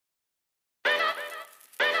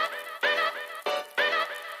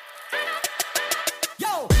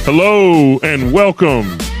Hello and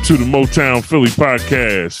welcome to the Motown Philly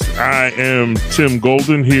podcast. I am Tim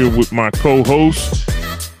Golden here with my co-host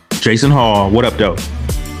Jason Hall. What up, though?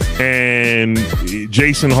 And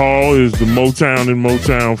Jason Hall is the Motown in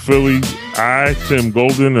Motown Philly. I, Tim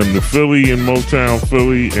Golden, am the Philly in Motown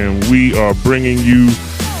Philly, and we are bringing you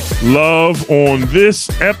love on this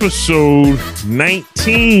episode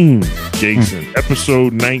 19, Jason.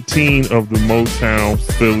 Episode 19 of the Motown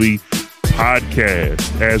Philly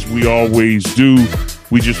podcast. As we always do,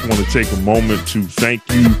 we just want to take a moment to thank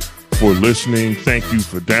you for listening. Thank you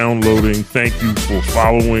for downloading. Thank you for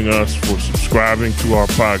following us, for subscribing to our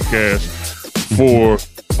podcast, for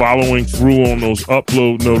following through on those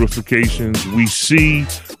upload notifications. We see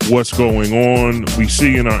what's going on. We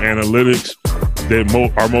see in our analytics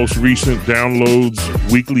that our most recent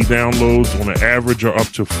downloads, weekly downloads on an average, are up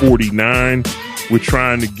to 49. We're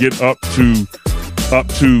trying to get up to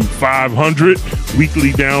 500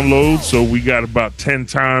 weekly downloads. So we got about 10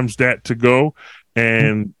 times that to go.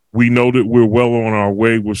 And we know that we're well on our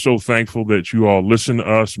way. We're so thankful that you all listen to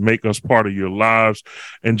us, make us part of your lives.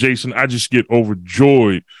 And Jason, I just get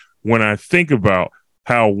overjoyed when I think about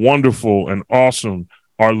how wonderful and awesome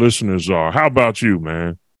our listeners are. How about you,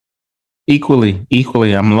 man? Equally.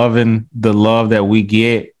 I'm loving the love that we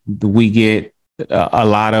get. We get a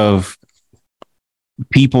lot of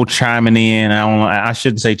people chiming in. I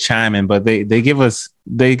shouldn't say chiming, but they give us,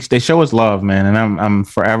 they show us love, man. And I'm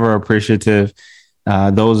forever appreciative.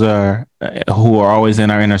 Those are who are always in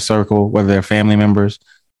our inner circle, whether they're family members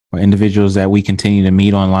or individuals that we continue to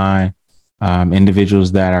meet online,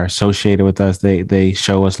 individuals that are associated with us. They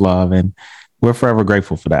show us love, and we're forever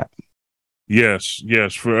grateful for that.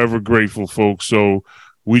 Yes, forever grateful, folks. So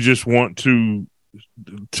we just want to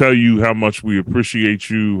tell you how much we appreciate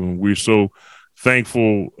you, and we're so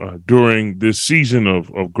thankful during this season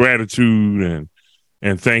of gratitude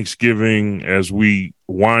and Thanksgiving as we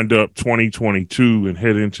wind up 2022 and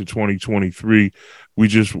head into 2023. We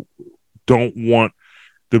just don't want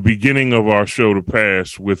the beginning of our show to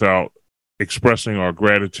pass without expressing our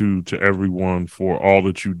gratitude to everyone for all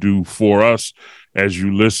that you do for us as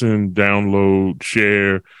you listen, download,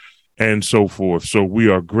 share, and so forth. So we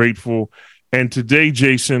are grateful. And today,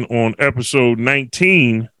 Jason, on episode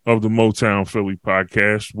 19 of the Motown Philly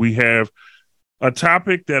podcast, we have a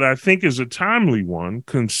topic that I think is a timely one,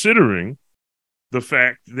 considering the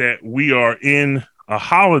fact that we are in a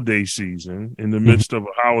holiday season, in the midst of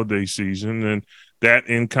a holiday season, and that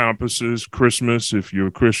encompasses Christmas if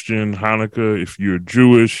you're Christian, Hanukkah if you're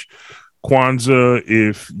Jewish, Kwanzaa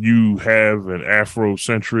if you have an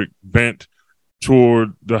Afrocentric bent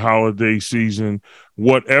toward the holiday season.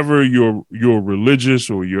 Whatever your religious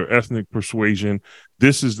or your ethnic persuasion,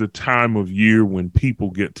 this is the time of year when people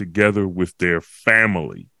get together with their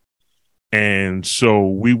family. And so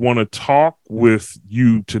we want to talk with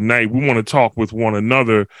you tonight. We want to talk with one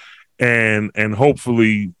another, and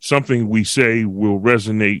hopefully something we say will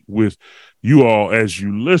resonate with you all as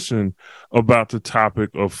you listen about the topic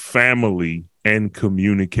of family and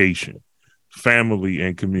communication. Family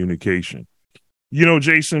and communication. You know,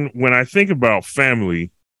 Jason, when I think about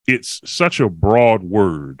family, it's such a broad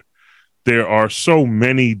word. There are so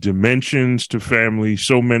many dimensions to family,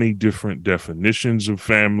 so many different definitions of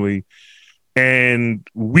family. And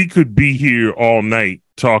we could be here all night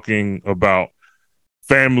talking about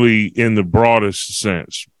family in the broadest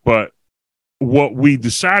sense. But what we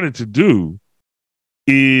decided to do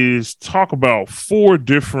is talk about 4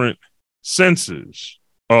 different senses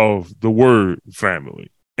of the word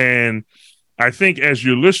family. And I think as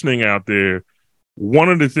you're listening out there, one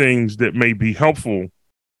of the things that may be helpful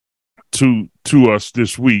to us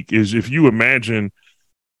this week is if you imagine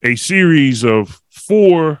a series of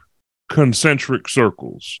 4 concentric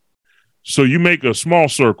circles. So you make a small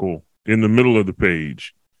circle in the middle of the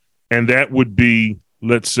page, and that would be,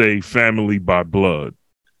 let's say, family by blood.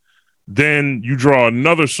 Then you draw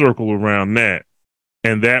another circle around that,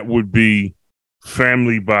 and that would be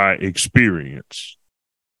family by experience.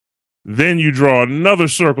 Then you draw another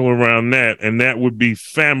circle around that, and that would be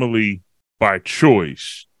family by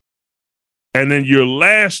choice. And then your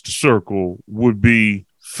last circle would be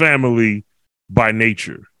family by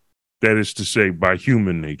nature. That is to say, by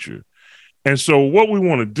human nature. And so what we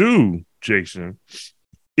want to do, Jason,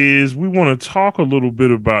 is we want to talk a little bit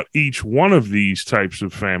about each one of these types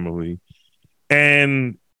of family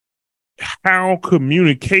and how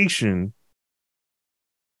communication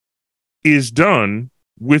is done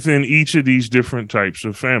within each of these different types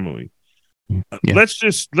of family. Yeah. Let's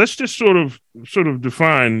just sort of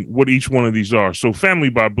define what each one of these are. So family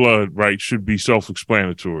by blood, right, should be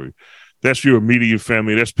self-explanatory. That's your immediate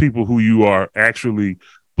family. That's people who you are actually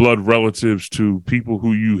blood relatives to people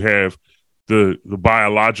who you have the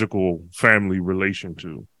biological family relation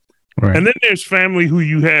to. Right. And then there's family who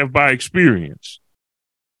you have by experience.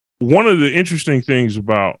 One of the interesting things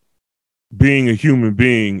about being a human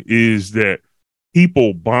being is that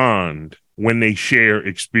people bond when they share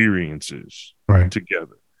experiences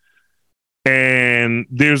together. And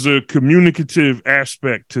there's a communicative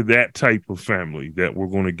aspect to that type of family that we're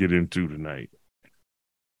going to get into tonight.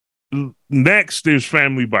 Next, there's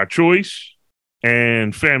family by choice.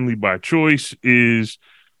 And family by choice is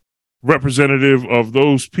representative of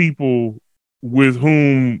those people with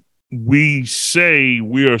whom we say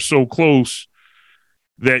we are so close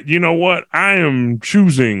that, you know what, I am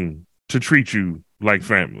choosing to treat you like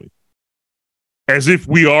family, as if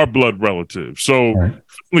we are blood relatives. So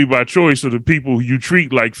family by choice are the people you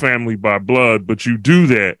treat like family by blood, but you do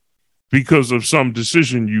that because of some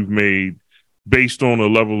decision you've made based on a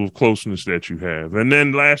level of closeness that you have. And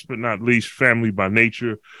then last but not least, family by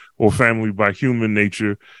nature or family by human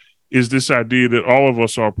nature is this idea that all of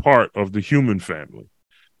us are part of the human family.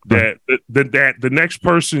 That the next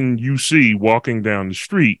person you see walking down the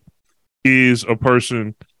street is a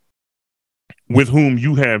person with whom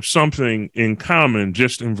you have something in common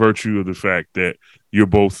just in virtue of the fact that you're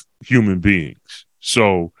both human beings.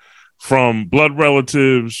 So from blood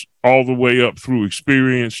relatives all the way up through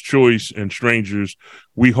experience, choice, and strangers,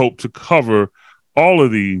 we hope to cover all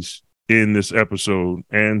of these in this episode.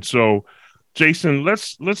 And so, Jason,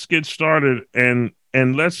 let's get started and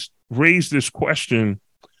let's raise this question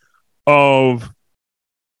of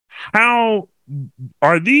how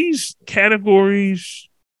are these categories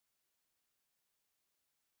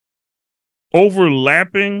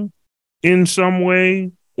overlapping in some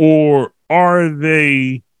way, or are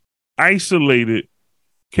they isolated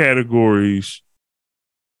categories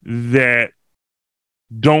that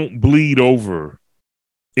don't bleed over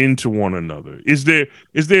into one another? Is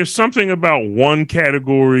there something about one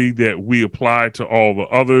category that we apply to all the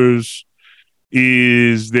others?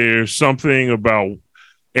 Is there something about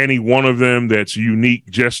any one of them that's unique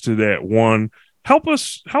just to that one? Help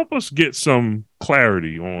us get some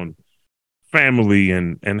clarity on family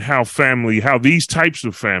and how these types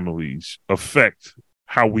of families affect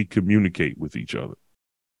how we communicate with each other.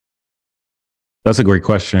 That's a great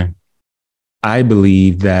question. I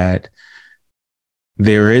believe that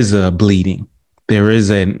there is a bleeding. There is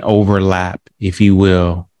an overlap, if you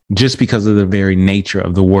will, just because of the very nature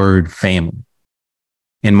of the word family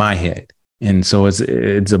in my head. And so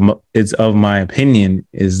it's of my opinion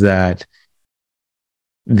is that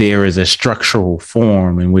there is a structural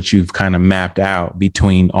form in which you've kind of mapped out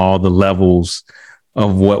between all the levels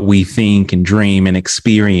of what we think and dream and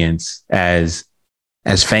experience as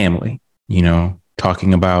family, you know,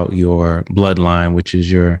 talking about your bloodline, which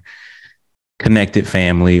is your connected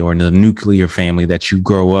family or the nuclear family that you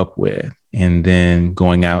grow up with, and then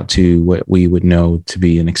going out to what we would know to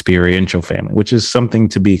be an experiential family, which is something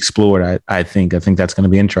to be explored. I think that's going to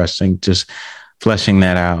be interesting, just fleshing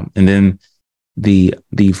that out. And then the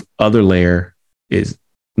other layer is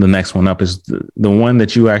the next one up is the one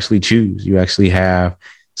that you actually choose. You actually have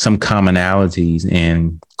some commonalities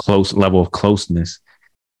and close level of closeness.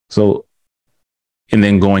 So, and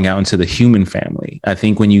then going out into the human family, I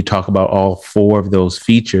think when you talk about all four of those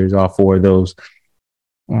features, all four of those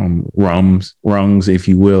rungs, if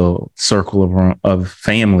you will, circle of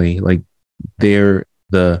family, like they're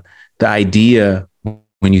the idea.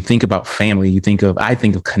 When you think about family, I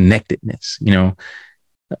think of connectedness. You know,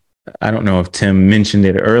 I don't know if Tim mentioned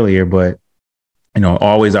it earlier, but, you know,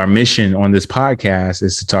 always our mission on this podcast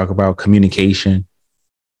is to talk about communication,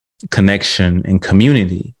 connection, and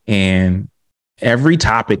community. And every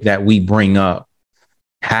topic that we bring up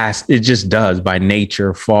just does by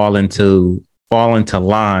nature fall into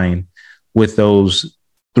line with those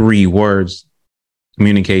three words: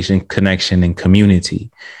 communication, connection, and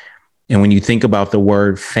community. And when you think about the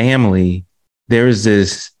word family, there's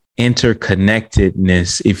this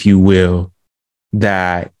interconnectedness, if you will,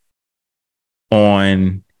 that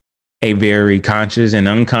on a very conscious and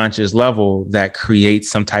unconscious level that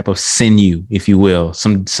creates some type of sinew, if you will.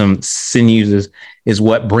 Some sinews is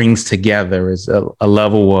what brings together, is a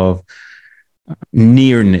level of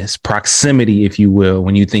nearness, proximity, if you will,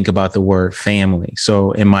 when you think about the word family.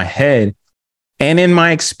 So in my head and in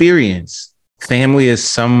my experience, family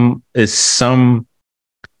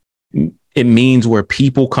it means where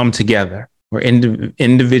people come together, where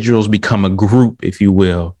individuals become a group, if you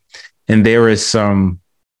will. And there is some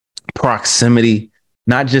proximity,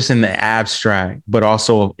 not just in the abstract, but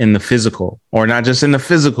also in the physical, or not just in the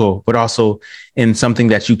physical, but also in something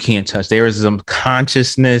that you can't touch. There is some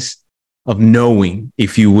consciousness knowing,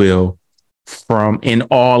 if you will, from in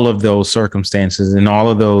all of those circumstances and all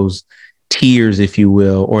of those tiers, if you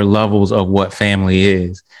will, or levels of what family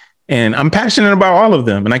is. And I'm passionate about all of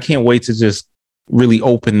them. And I can't wait to just really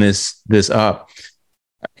open this up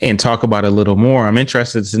and talk about it a little more. I'm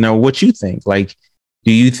interested to know what you think. Like,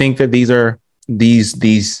 do you think that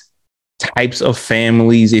these types of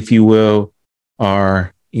families, if you will,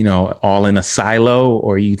 are, all in a silo,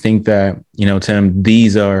 or you think that, Tim,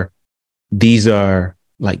 these are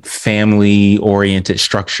like family oriented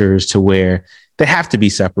structures to where they have to be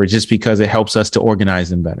separate just because it helps us to organize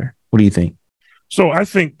them better? What do you think? So I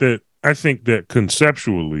think that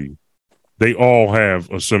conceptually they all have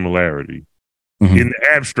a similarity. Mm-hmm. In the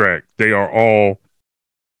abstract, they are all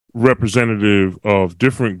representative of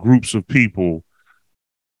different groups of people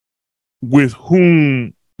with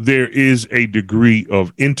whom there is a degree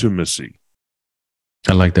of intimacy.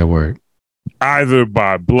 I like that word. Either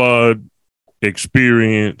by blood,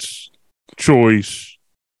 experience, choice,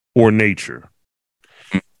 or nature.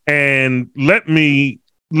 And let me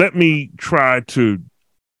try to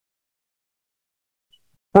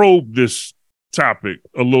probe this topic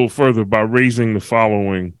a little further by raising the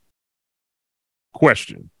following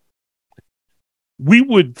question. We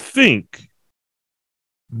would think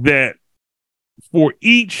that for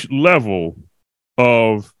each level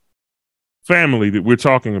of family that we're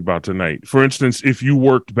talking about tonight, for instance, if you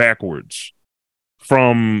worked backwards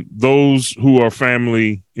from those who are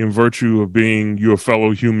family in virtue of being our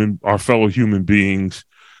fellow human beings,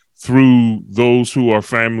 through those who are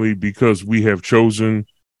family because we have chosen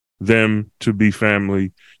them to be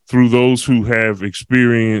family, through those who have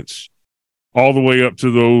experience, all the way up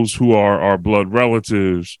to those who are our blood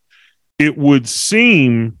relatives, it would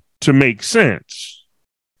seem to make sense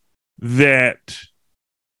that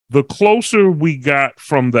the closer we got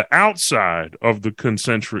from the outside of the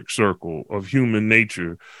concentric circle of human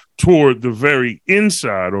nature toward the very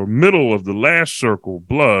inside or middle of the last circle,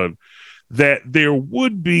 blood, that there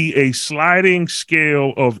would be a sliding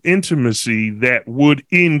scale of intimacy that would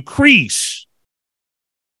increase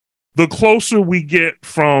the closer we get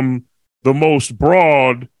from the most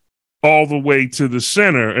broad all the way to the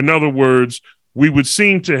center. In other words, we would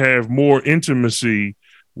seem to have more intimacy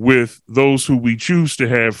with those who we choose to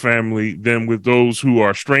have family than with those who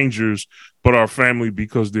are strangers but are family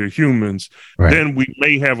because they're humans. Right. Then we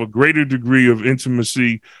may have a greater degree of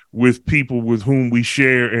intimacy with people with whom we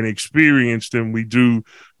share an experience than we do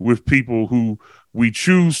with people who we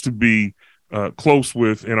choose to be close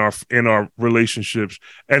with in our relationships.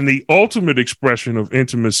 And the ultimate expression of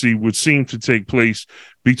intimacy would seem to take place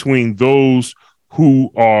between those who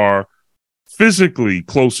are physically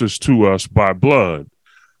closest to us by blood.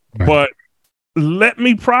 Right. But let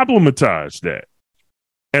me problematize that.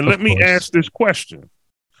 And let me ask this question.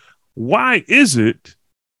 Why is it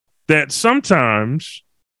that sometimes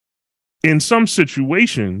in some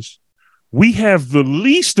situations we have the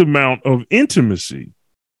least amount of intimacy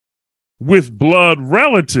with blood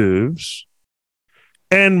relatives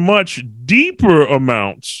and much deeper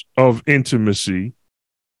amounts of intimacy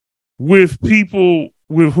with people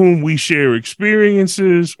with whom we share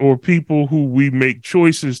experiences or people who we make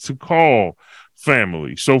choices to call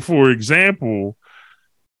family? So, for example,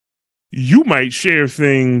 you might share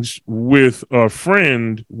things with a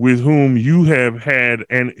friend with whom you have had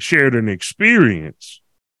and shared an experience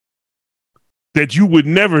that you would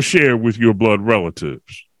never share with your blood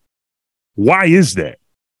relatives. Why is that?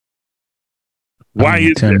 Why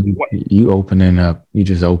is that? You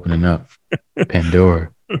just opening up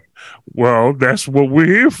Pandora. Well, that's what we're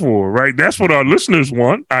here for, right? That's what our listeners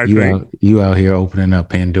want, I think. You out here opening up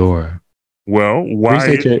Pandora. Well,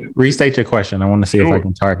 why? Restate your question. I want to see if I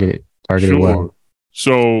can target it well.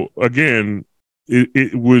 So again,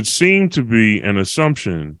 it would seem to be an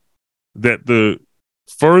assumption that the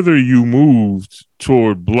further you moved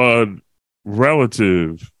toward blood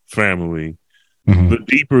relative family, mm-hmm. the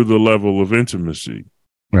deeper the level of intimacy.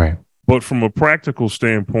 Right. But from a practical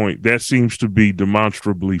standpoint, that seems to be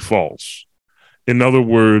demonstrably false. In other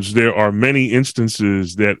words, there are many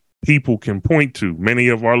instances that people can point to, many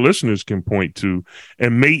of our listeners can point to,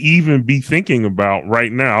 and may even be thinking about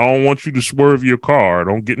right now. I don't want you to swerve your car.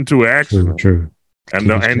 Don't get into an accident. True. And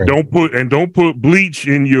don't put bleach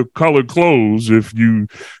in your colored clothes. If you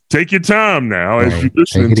take your time now, right, as you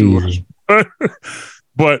listen to us.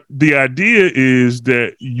 But the idea is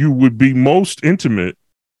that you would be most intimate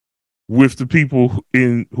with the people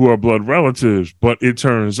who are blood relatives, but it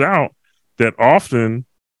turns out that often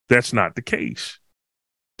that's not the case.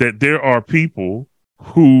 That there are people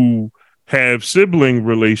who have sibling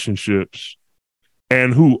relationships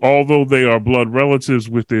and who, although they are blood relatives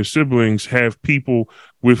with their siblings, have people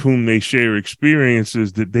with whom they share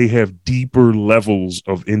experiences that they have deeper levels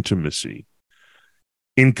of intimacy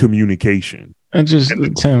in communication. And just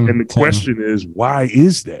the question is, why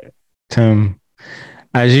is that? Tim,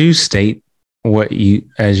 as you state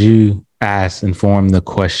as you ask and form the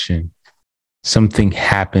question, something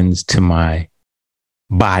happens to my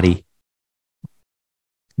body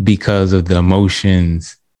because of the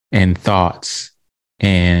emotions and thoughts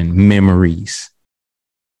and memories,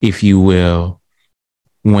 if you will,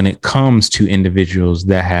 when it comes to individuals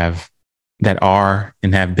that are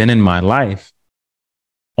and have been in my life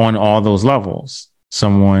on all those levels.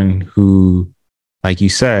 Someone who, like you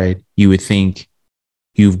said, you would think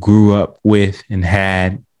you've grew up with and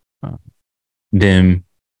had them,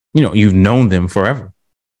 you've known them forever.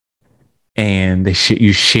 And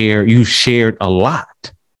you shared a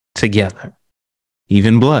lot together,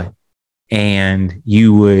 even blood. And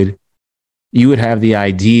you would have the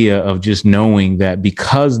idea of just knowing that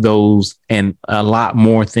because those and a lot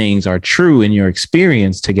more things are true in your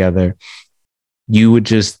experience together, you would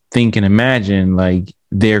just think and imagine like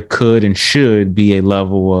there could and should be a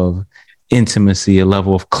level of intimacy, a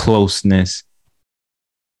level of closeness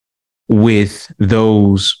with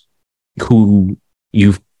those who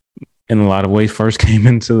you've in a lot of ways first came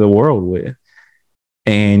into the world with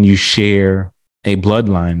and you share a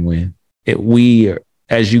bloodline with.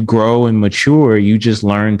 As you grow and mature, you just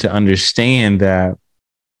learn to understand that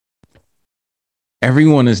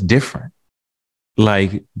everyone is different.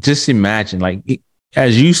 Like, just imagine, like,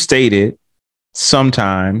 as you stated,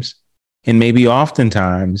 sometimes, and maybe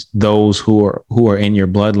oftentimes, those who are in your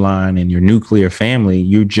bloodline and your nuclear family,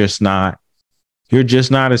 you're just not as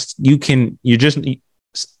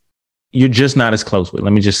close with.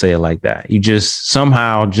 Let me just say it like that. You just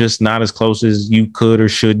somehow just not as close as you could or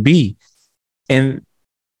should be.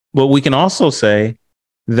 But we can also say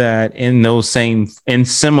that in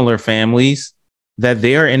similar families, that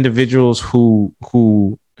there are individuals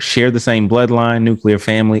who share the same bloodline, nuclear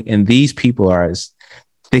family, and these people are as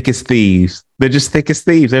thick as thieves. They're just thick as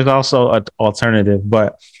thieves. There's also an alternative,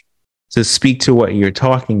 but to speak to what you're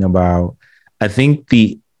talking about, I think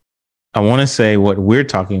I want to say what we're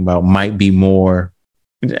talking about might be more,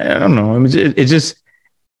 I don't know.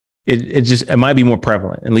 It might be more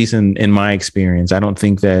prevalent, at least in my experience. I don't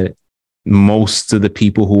think that most of the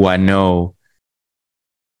people who I know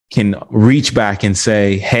can reach back and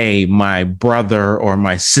say, hey, my brother or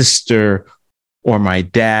my sister or my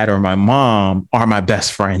dad or my mom are my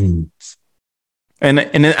best friends. And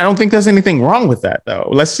I don't think there's anything wrong with that, though.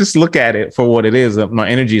 Let's just look at it for what it is. My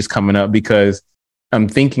energy is coming up because I'm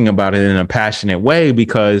thinking about it in a passionate way,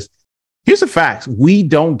 because here's a fact. We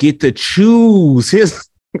don't get to choose. Is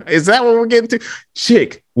that what we're getting to?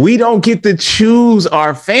 Chick, we don't get to choose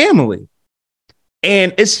our family.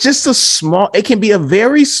 And it's just it can be a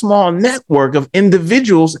very small network of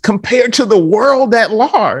individuals compared to the world at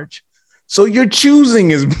large. So your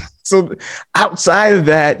choosing so outside of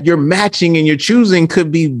that, your matching and your choosing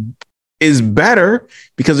is better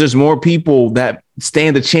because there's more people that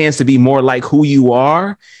stand a chance to be more like who you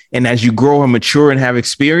are. And as you grow and mature and have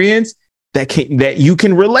experience that you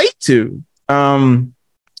can relate to.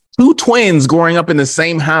 Two twins growing up in the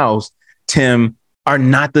same house, Tim, are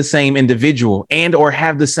not the same individual and or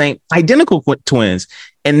have the same identical twins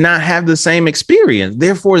and not have the same experience.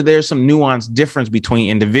 Therefore, there's some nuanced difference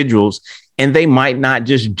between individuals and they might not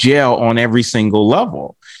just gel on every single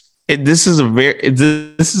level. This is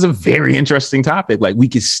a very interesting topic. Like, we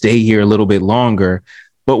could stay here a little bit longer,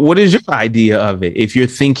 but what is your idea of it? If you're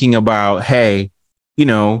thinking about, hey,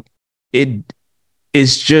 it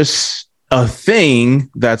is just a thing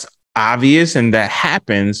that's obvious and that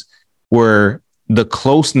happens where the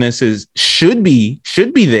closeness should be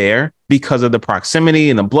there because of the proximity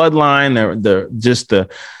and the bloodline,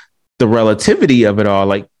 the relativity of it all.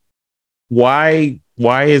 Like, why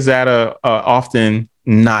is that often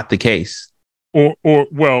not the case?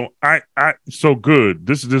 Well, so good.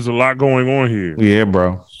 There's a lot going on here. Yeah,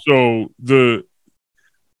 bro. So the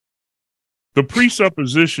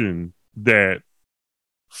presupposition that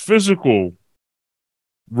physical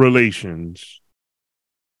relations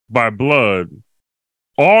by blood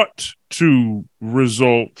ought to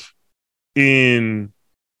result in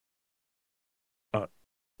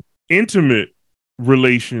intimate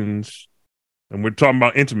relations, and we're talking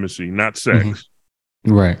about intimacy, not sex.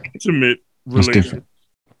 Mm-hmm. Right. Intimate relations.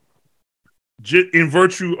 In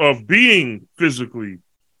virtue of being physically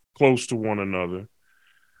close to one another.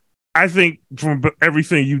 I think from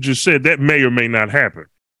everything you just said, that may or may not happen.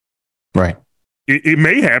 Right. It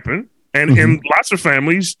may happen. And in lots of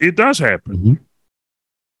families, it does happen. Mm-hmm.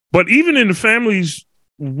 But even in the families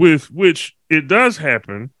with which it does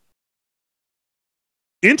happen,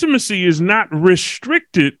 intimacy is not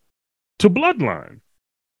restricted to bloodline.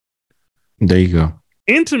 There you go.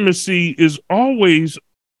 Intimacy is always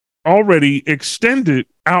already extended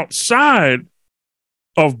outside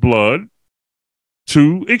of blood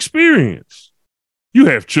to experience. You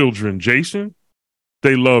have children, Jason.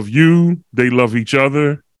 They love you. They love each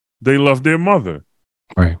other. They love their mother.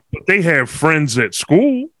 Right. But they have friends at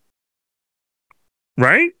school.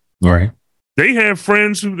 Right? Right. They have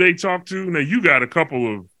friends who they talk to. Now, you got a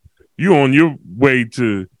couple of, you on your way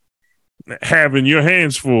to having your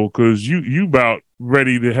hands full because you about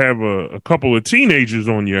ready to have a couple of teenagers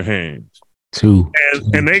on your hands. Two.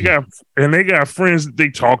 And they got friends that they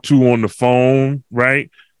talk to on the phone, right?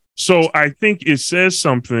 So I think it says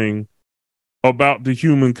something about the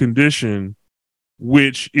human condition,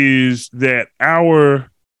 which is that our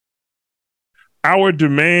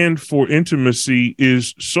demand for intimacy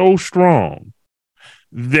is so strong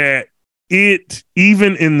that it,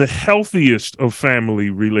 even in the healthiest of family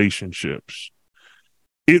relationships,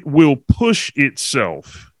 it will push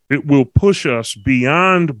itself. It will push us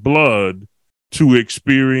beyond blood to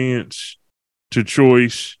experience, to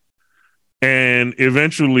choice, and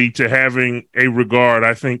eventually to having a regard,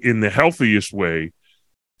 I think, in the healthiest way,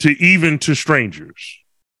 to strangers,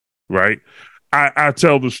 right? I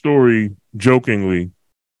tell the story jokingly,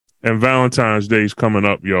 and Valentine's Day is coming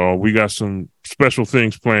up, y'all. We got some special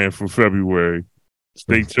things planned for February.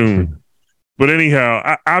 Stay tuned. But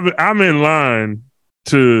anyhow, I'm in line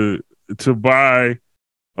to buy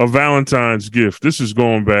a Valentine's gift. This is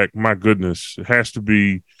going back, my goodness, it has to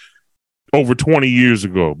be over 20 years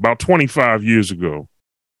ago, about 25 years ago.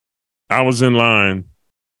 I was in line.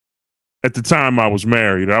 At the time I was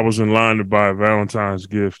married, I was in line to buy a Valentine's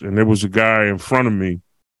gift, and there was a guy in front of me,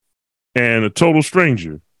 and a total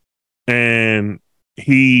stranger. And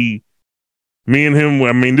me and him,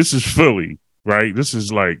 I mean, this is Philly, right? This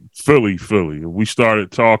is like Philly. We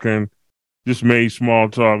started talking, just made small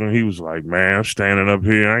talk, and he was like, man, I'm standing up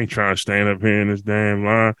here. I ain't trying to stand up here in this damn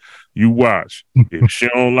line. You watch. If she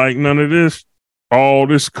don't like none of this, all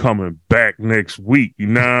this coming back next week. You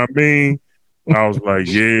know what I mean? I was like,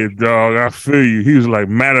 yeah, dog, I feel you. He was like,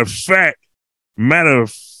 matter of fact,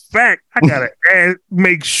 I gotta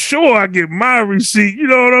make sure I get my receipt. You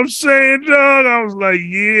know what I'm saying, dog? I was like,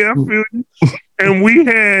 yeah, I feel you. And we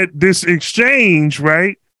had this exchange,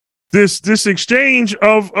 right? This exchange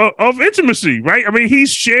of intimacy, right? I mean,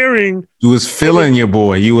 he's sharing. You was feeling your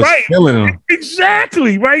boy. You was feeling him.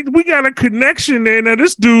 Exactly, right? We got a connection there. Now,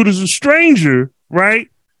 this dude is a stranger, right?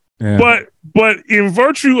 Yeah. But in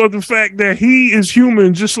virtue of the fact that he is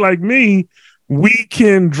human just like me, we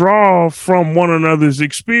can draw from one another's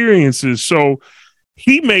experiences. So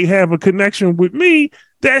he may have a connection with me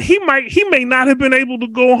that he may not have been able to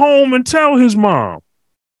go home and tell his mom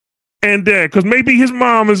and dad, because maybe his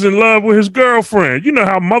mom is in love with his girlfriend. You know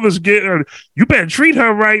how mothers get, you better treat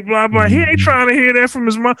her right, blah, blah. He ain't trying to hear that from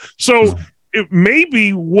his mom. So it may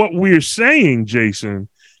be what we're saying, Jason,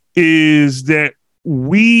 is that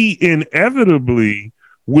we inevitably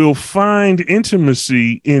will find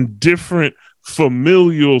intimacy in different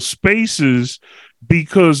familial spaces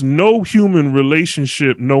because no human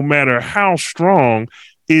relationship, no matter how strong,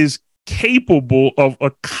 is capable of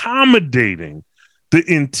accommodating the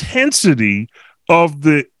intensity of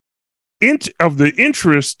the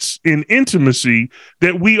interests in intimacy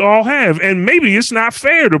that we all have. And maybe it's not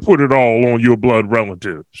fair to put it all on your blood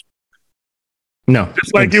relatives. No.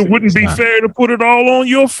 Just like it wouldn't be fair to put it all on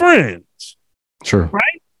your friends. Sure.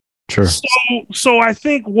 Right? Sure. So I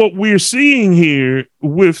think what we're seeing here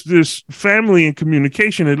with this family and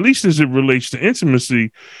communication, at least as it relates to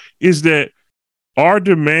intimacy, is that our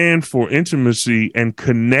demand for intimacy and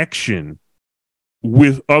connection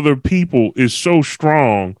with other people is so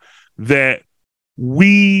strong that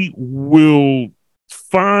we will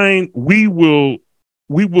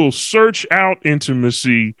search out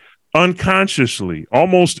intimacy unconsciously,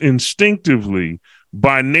 almost instinctively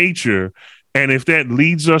by nature. And if that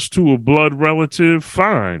leads us to a blood relative,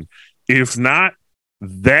 fine. If not,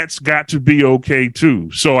 that's got to be okay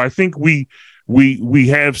too. So I think we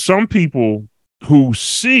have some people who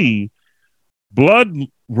see blood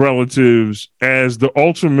relatives as the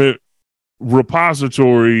ultimate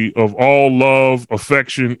repository of all love,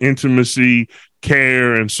 affection, intimacy,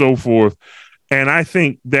 care, and so forth. And I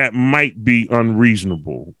think that might be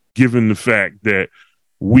unreasonable, given the fact that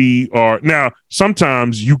we are now,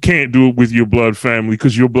 sometimes you can't do it with your blood family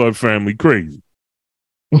because your blood family crazy.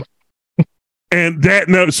 And that,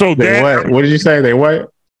 no, so they that, what did you say? They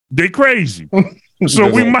what? They crazy. So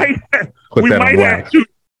we might have to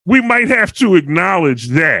we might have to acknowledge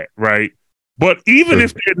that, right? But even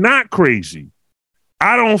if they're not crazy,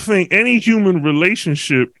 I don't think any human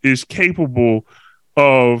relationship is capable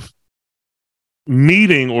of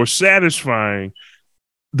meeting or satisfying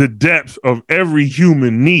the depth of every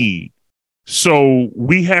human need. So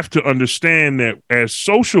we have to understand that as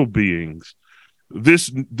social beings,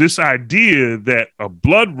 this idea that a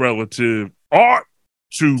blood relative ought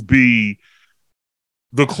to be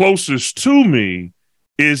the closest to me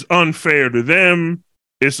is unfair to them,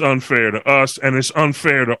 it's unfair to us, and it's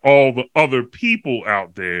unfair to all the other people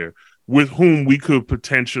out there with whom we could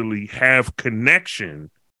potentially have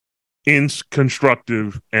connection in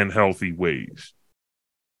constructive and healthy ways.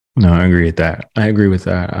 No, I agree with that.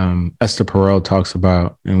 Esther Perel talks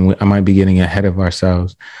about, and I might be getting ahead of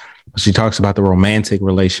ourselves, she talks about the romantic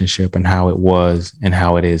relationship and how it was and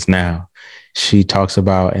how it is now. She talks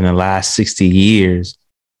about in the last 60 years,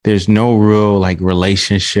 there's no real like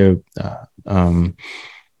relationship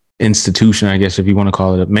institution, I guess, if you want to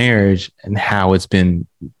call it a marriage, and how it's been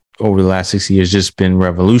over the last 60 years, just been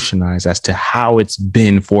revolutionized as to how it's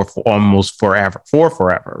been for almost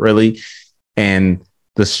forever, really. And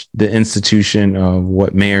the institution of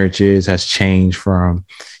what marriage is has changed from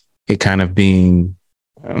it kind of being,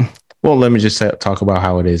 well, let me just talk about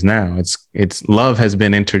how it is now. It's love has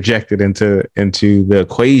been interjected into the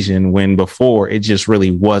equation when before it just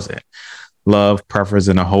really wasn't. Love, preference,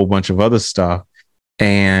 and a whole bunch of other stuff.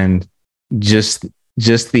 And just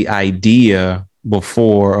the idea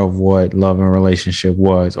before of what love and relationship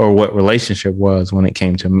was, or what relationship was when it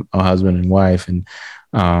came to a husband and wife and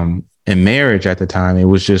marriage at the time, it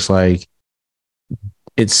was just like,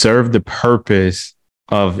 it served the purpose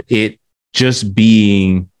of it just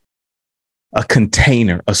being a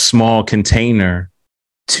container, a small container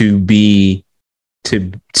to be,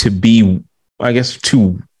 I guess,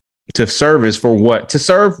 to serve for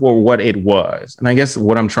what it was. And I guess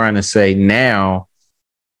what I'm trying to say now,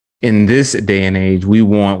 in this day and age, we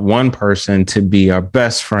want one person to be our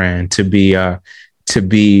best friend, to be our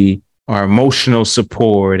emotional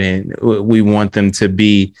support, and we want them to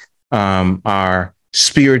be our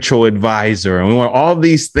spiritual advisor, and we want all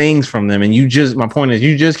these things from them. And my point is,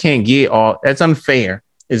 you just can't get all. That's unfair.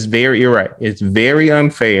 You're right. It's very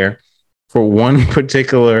unfair for one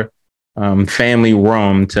particular family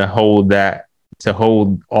room to hold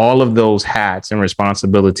all of those hats and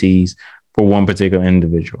responsibilities for one particular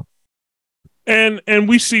individual. And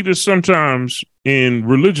we see this sometimes in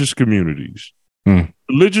religious communities.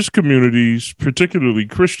 Religious communities, particularly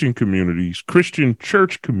Christian communities, Christian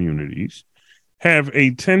church communities, have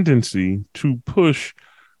a tendency to push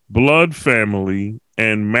blood family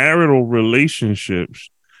and marital relationships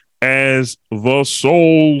as the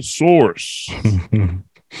sole source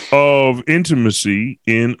of intimacy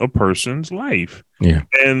in a person's life. Yeah.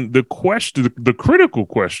 And the critical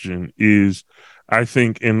question is, I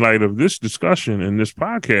think, in light of this discussion and this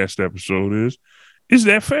podcast episode, is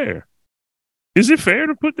that fair? Is it fair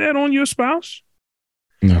to put that on your spouse?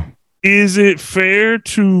 No. Is it fair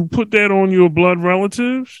to put that on your blood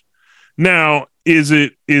relatives? Now, is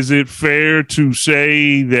it fair to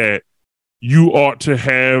say that you ought to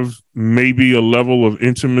have maybe a level of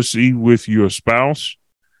intimacy with your spouse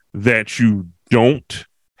that you don't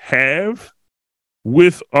have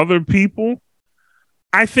with other people?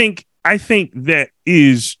 I think that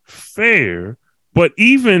is fair, but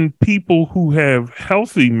even people who have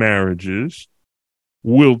healthy marriages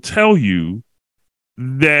will tell you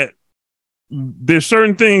that there's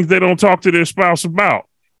certain things they don't talk to their spouse about,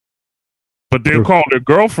 but they'll call their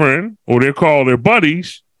girlfriend or they'll call their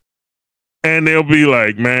buddies, and they'll be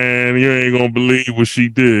like, man, you ain't gonna believe what she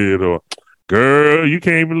did, or girl, you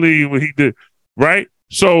can't believe what he did. Right?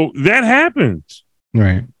 So that happens.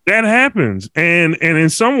 Right. That happens. And in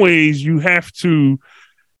some ways you have to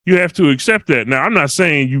accept that. Now, I'm not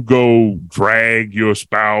saying you go drag your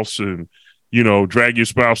spouse and, drag your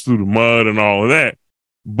spouse through the mud and all of that.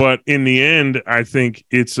 But in the end, I think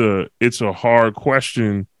it's a hard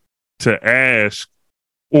question to ask,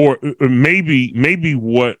 or maybe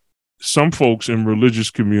what some folks in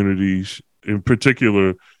religious communities, in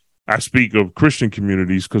particular, I speak of Christian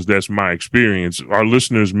communities because that's my experience. Our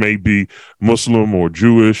listeners may be Muslim or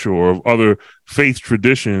Jewish or of other faith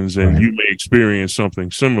traditions, and you may experience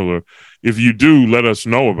something similar. If you do, let us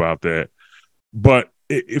know about that. But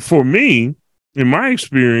for me, in my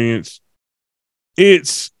experience,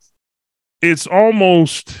 it's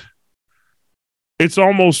almost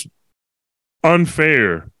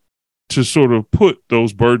unfair to sort of put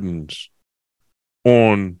those burdens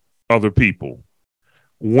on other people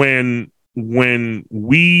when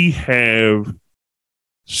we have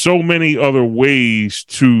so many other ways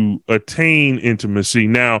to attain intimacy.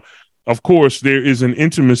 Now, of course, there is an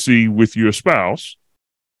intimacy with your spouse.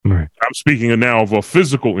 Right. I'm speaking now of a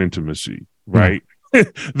physical intimacy, right?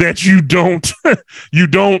 That you don't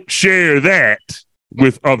share that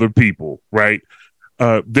with other people, right?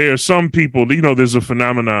 There are some people, there's a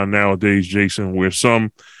phenomenon nowadays, Jason, where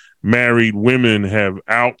some married women have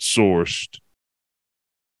outsourced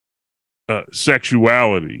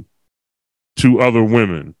sexuality to other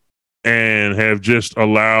women and have just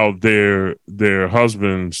allowed their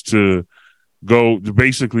husbands to go to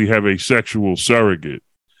basically have a sexual surrogate.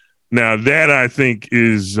 Now that I think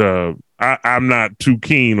is I'm not too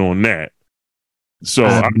keen on that. So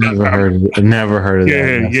I've never heard of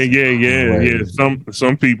that. Yeah.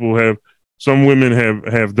 Some women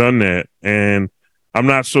have done that, and I'm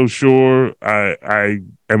not so sure. I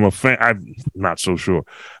am a fan. I'm not so sure.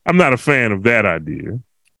 I'm not a fan of that idea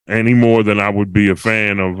any more than I would be a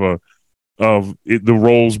fan of the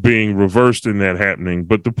roles being reversed in that happening.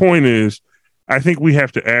 But the point is, I think we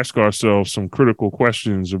have to ask ourselves some critical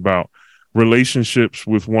questions about relationships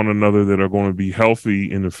with one another that are going to be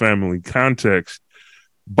healthy in the family context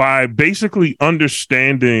by basically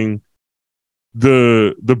understanding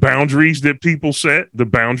the boundaries that people set, the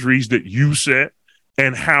boundaries that you set,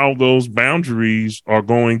 and how those boundaries are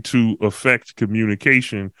going to affect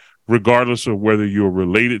communication, regardless of whether you're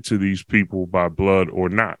related to these people by blood or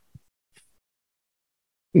not.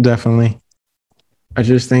 Definitely. I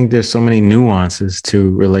just think there's so many nuances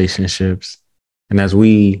to relationships. And as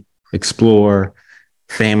we explore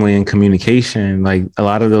family and communication, like a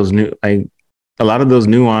lot of those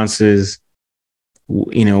nuances,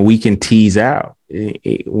 we can tease out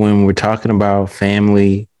when we're talking about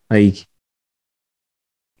family, like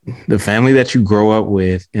the family that you grow up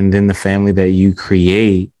with and then the family that you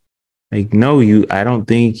create. Like, no, I don't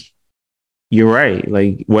think you're right.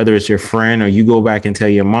 Like, whether it's your friend or you go back and tell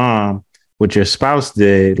your mom what your spouse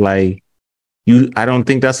did, like, I don't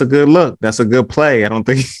think that's a good look. That's a good play. I don't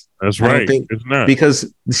think that's right. It's not,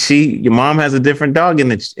 because your mom has a different dog in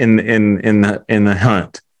the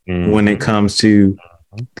hunt when it comes to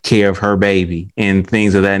care of her baby and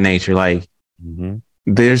things of that nature. Like, I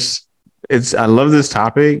love this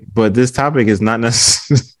topic, but this topic is not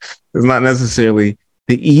necessarily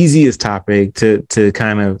the easiest topic to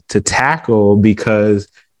tackle, because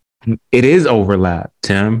it is overlap,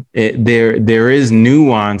 Tim. There is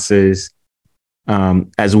nuances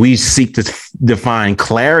as we seek to define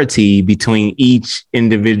clarity between each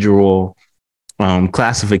individual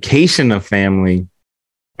classification of family.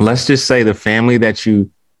 Let's just say the family that you're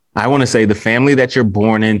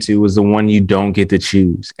born into is the one you don't get to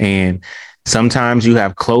choose. And sometimes you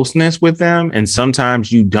have closeness with them, and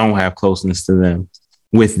sometimes you don't have closeness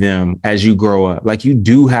with them as you grow up. Like, you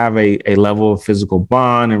do have a level of physical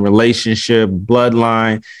bond and relationship,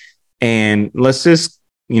 bloodline. And let's just,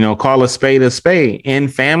 call a spade a spade. In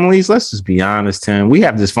families, let's just be honest, Tim, we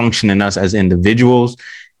have dysfunction in us as individuals.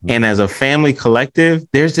 And as a family collective,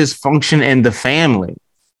 there's dysfunction in the family.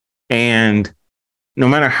 And no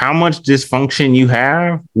matter how much dysfunction you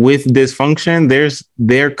have with dysfunction,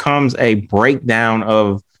 there comes a breakdown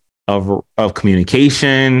of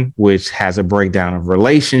communication, which has a breakdown of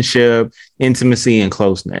relationship, intimacy, and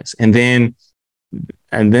closeness. And then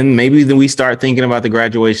maybe we start thinking about the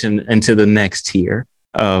graduation into the next tier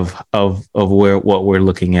of what we're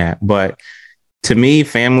looking at. But to me,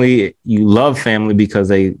 family, you love family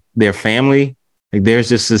because they're family. Like, there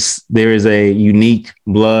is a unique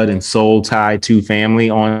blood and soul tie to family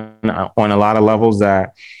on a lot of levels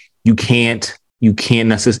that you can't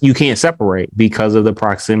separate because of the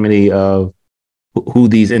proximity of who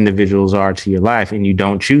these individuals are to your life, and you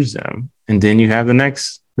don't choose them. And then you have the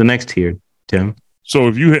next tier, Tim. So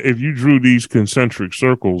if you drew these concentric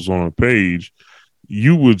circles on a page,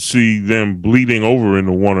 you would see them bleeding over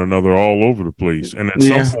into one another all over the place. And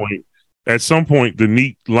at some point, the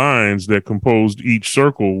neat lines that composed each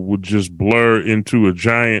circle would just blur into a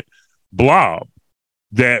giant blob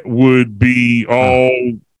that would be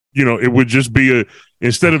all, it would just be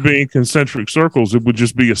instead of being concentric circles, it would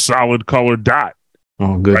just be a solid colored dot.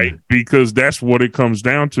 Oh, good. Right? Because that's what it comes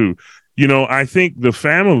down to. I think the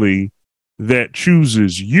family that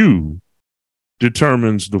chooses you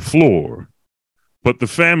determines the floor, but the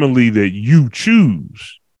family that you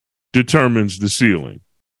choose determines the ceiling.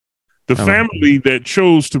 The family that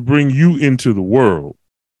chose to bring you into the world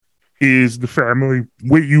is the family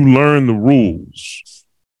where you learn the rules.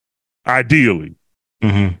 Ideally,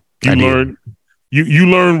 you learn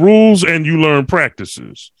rules and you learn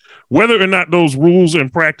practices. Whether or not those rules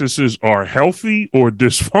and practices are healthy or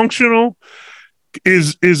dysfunctional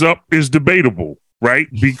is debatable. right?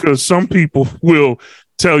 Because some people will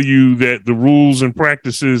tell you that the rules and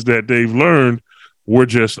practices that they've learned were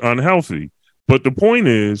just unhealthy. But the point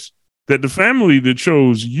is that the family that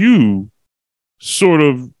chose you sort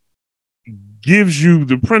of gives you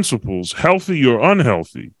the principles, healthy or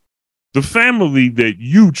unhealthy. The family that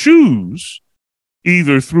you choose,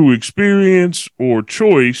 either through experience or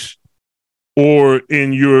choice, or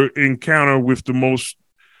in your encounter with the most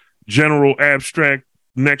general abstract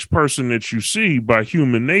next person that you see by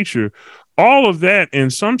human nature, all of that in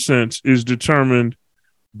some sense is determined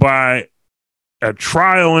by a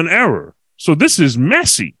trial and error. So this is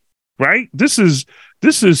messy, right? This is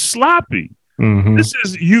sloppy. Mm-hmm.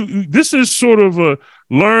 This is sort of a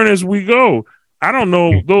learn as we go. I don't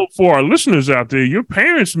know, though, for our listeners out there, your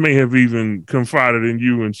parents may have even confided in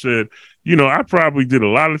you and said, I probably did a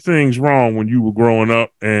lot of things wrong when you were growing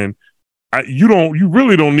up, and you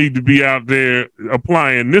really don't need to be out there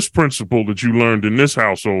applying this principle that you learned in this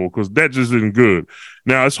household, because that just isn't good.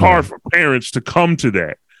 Now, it's hard for parents to come to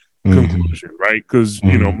that conclusion, right? Because,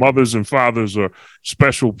 mothers and fathers are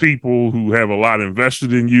special people who have a lot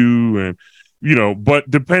invested in you, and but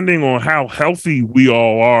depending on how healthy we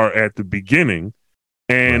all are at the beginning,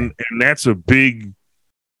 and that's a big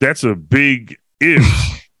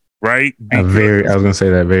if, right? I was gonna say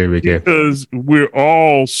that very big if, because we're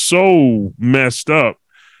all so messed up.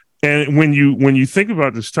 And when you think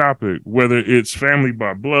about this topic, whether it's family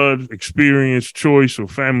by blood, experience, choice, or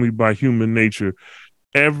family by human nature,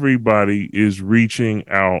 everybody is reaching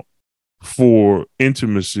out for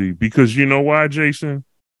intimacy, because you know why, Jason?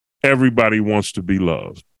 Everybody wants to be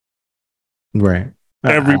loved. Right.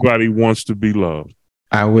 Everybody wants to be loved.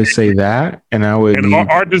 I would say that, and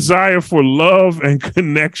our desire for love and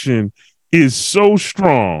connection is so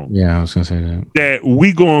strong. Yeah, I was gonna say that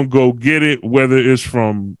we gonna go get it, whether it's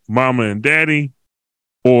from mama and daddy,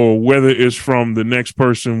 or whether it's from the next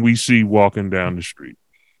person we see walking down the street.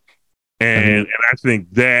 And I think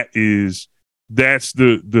that's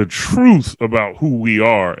the truth about who we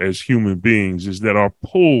are as human beings, is that our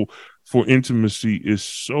pull for intimacy is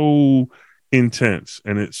so intense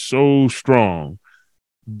and it's so strong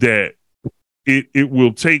that it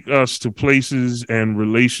will take us to places and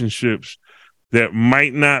relationships that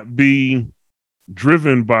might not be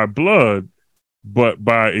driven by blood, but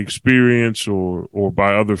by experience or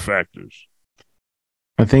by other factors.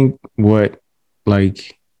 I think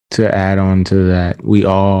to add on to that, we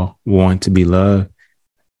all want to be loved.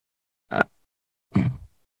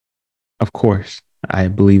 Of course, I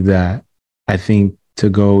believe that. I think to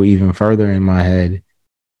go even further in my head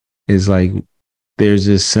is there's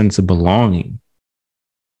this sense of belonging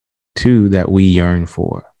too that we yearn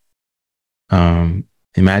for.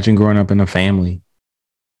 Imagine growing up in a family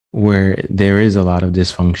where there is a lot of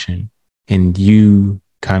dysfunction and you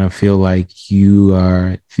kind of feel like you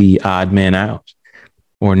are the odd man out,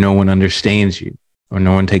 or no one understands you, or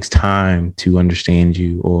no one takes time to understand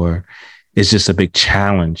you, or it's just a big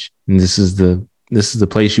challenge. And this is the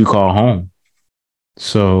place you call home.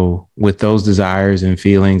 So with those desires and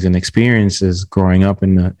feelings and experiences growing up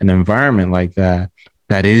in an environment like that,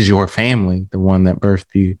 that is your family, the one that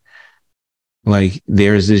birthed you,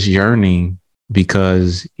 there's this yearning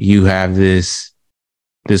because you have this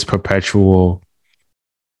perpetual,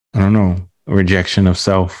 rejection of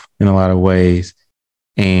self in a lot of ways.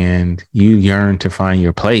 And you yearn to find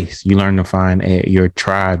your place. You learn to find your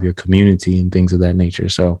tribe, your community, and things of that nature.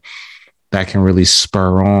 So that can really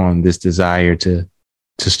spur on this desire to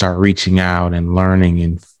start reaching out and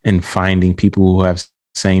learning and finding people who have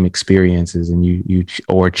same experiences, and you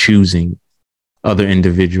or choosing other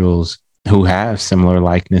individuals who have similar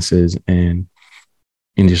likenesses and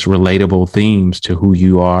just relatable themes to who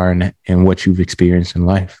you are and what you've experienced in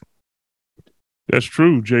life. That's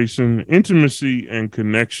true, Jason. Intimacy and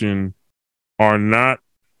connection are not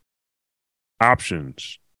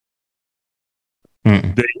options.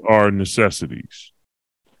 They are necessities.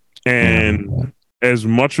 And as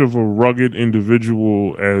much of a rugged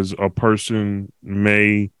individual as a person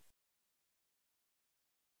may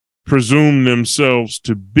presume themselves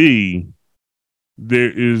to be,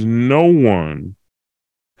 there is no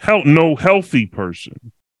healthy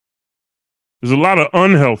person. There's a lot of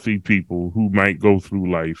unhealthy people who might go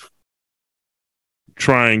through life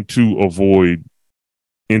trying to avoid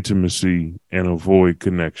intimacy and avoid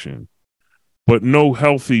connection. But no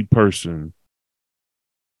healthy person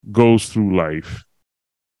goes through life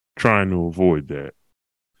trying to avoid that.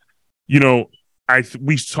 We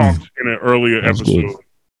talked in an earlier episode. Good.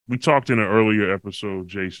 We talked in an earlier episode,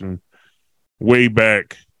 Jason, way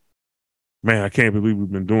back. Man, I can't believe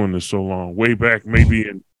we've been doing this so long. Way back, maybe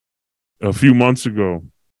in a few months ago,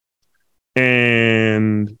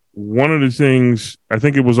 And one of the things, I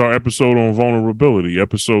think it was our episode on vulnerability,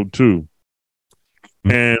 episode 2.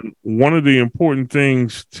 And one of the important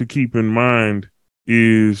things to keep in mind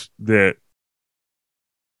is that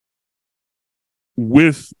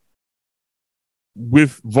with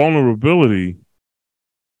vulnerability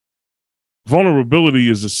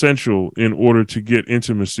is essential in order to get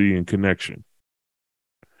intimacy and connection.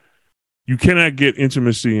 You cannot get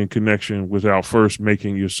intimacy and connection without first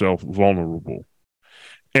making yourself vulnerable.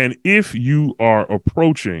 And if you are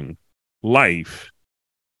approaching life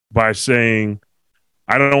by saying,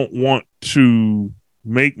 I don't want to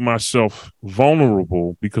make myself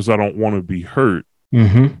vulnerable because I don't want to be hurt,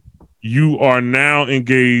 you are now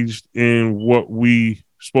engaged in what we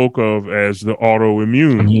spoke of as the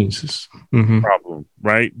autoimmune problem,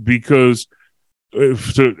 right? Because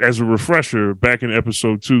as a refresher, back in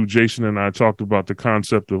episode 2, Jason and I talked about the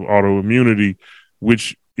concept of autoimmunity,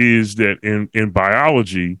 which is that in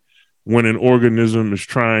biology, when an organism is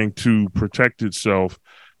trying to protect itself,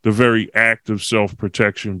 the very act of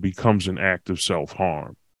self-protection becomes an act of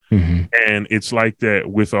self-harm. And it's like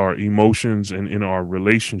that with our emotions and in our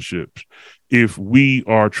relationships. If we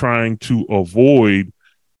are trying to avoid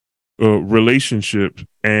relationship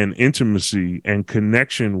and intimacy and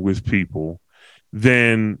connection with people,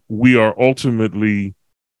 then we are ultimately,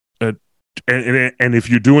 and if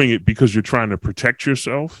you're doing it because you're trying to protect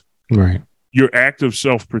yourself, right? Your act of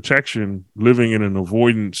self-protection, living in an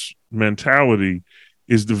avoidance mentality,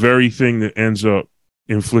 is the very thing that ends up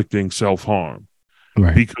inflicting self-harm.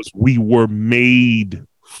 Right. Because we were made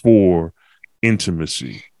for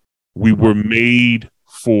intimacy. We were made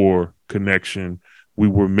for connection. We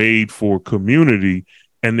were made for community,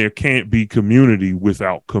 and there can't be community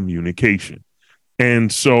without communication.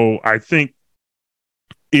 And so I think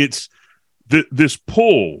it's this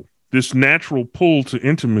pull, this natural pull to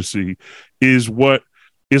intimacy is what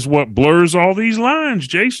blurs all these lines,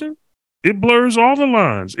 Jason. It blurs all the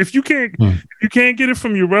lines. If you can't get it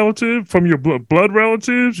from your relative, from your blood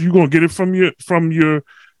relatives, you're gonna get it from your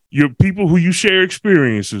people who you share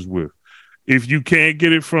experiences with. If you can't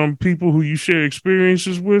get it from people who you share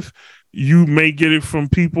experiences with, you may get it from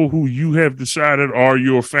people who you have decided are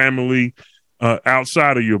your family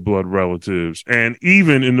outside of your blood relatives. And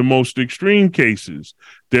even in the most extreme cases,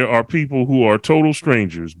 there are people who are total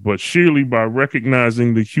strangers, but surely by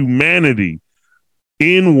recognizing the humanity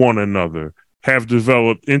in one another have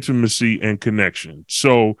developed intimacy and connection.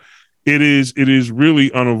 So it is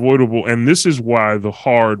really unavoidable. And this is why the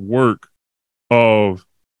hard work of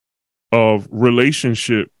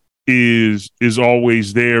relationship is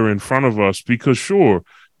always there in front of us, because sure,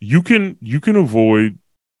 you can avoid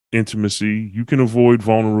intimacy, you can avoid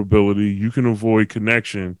vulnerability, you can avoid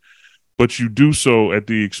connection, but you do so at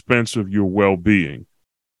the expense of your well-being.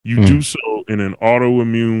 You do so in an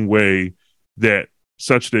autoimmune way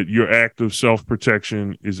such that your act of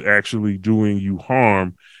self-protection is actually doing you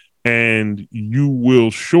harm, and you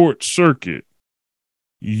will short circuit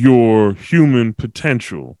your human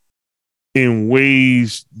potential in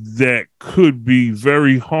ways that could be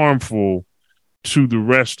very harmful to the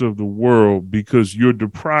rest of the world, because you're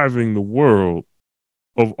depriving the world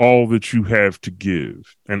of all that you have to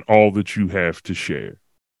give and all that you have to share.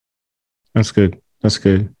 That's good. That's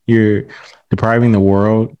good. You're depriving the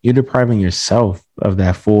world. You're depriving yourself of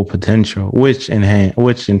that full potential, which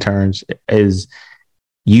in turn is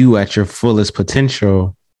you at your fullest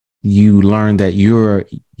potential. You learn that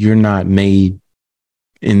you're not made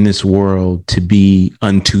in this world to be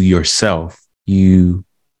unto yourself. You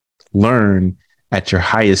learn at your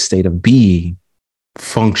highest state of being,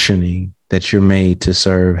 functioning, that you're made to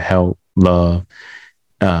serve, help, love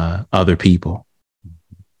other people.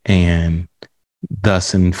 And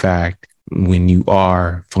thus, in fact, when you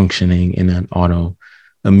are functioning in an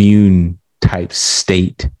autoimmune type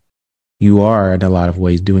state, you are in a lot of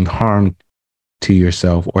ways doing harm to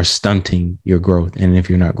yourself or stunting your growth. And if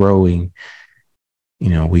you're not growing,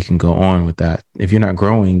 we can go on with that. If you're not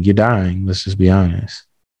growing, you're dying. Let's just be honest.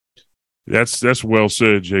 That's well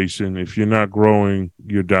said, Jason. If you're not growing,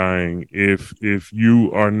 you're dying. If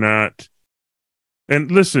you are not, and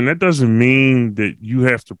listen, that doesn't mean that you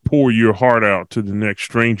have to pour your heart out to the next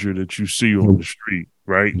stranger that you see on the street,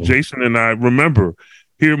 right? Jason and I, remember,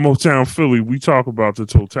 here at Motown Philly, we talk about the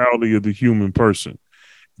totality of the human person.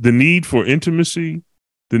 The need for intimacy,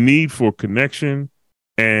 the need for connection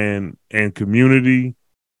and community,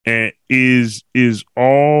 and is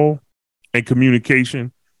all, and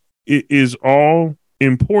communication, it is all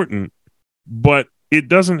important, but it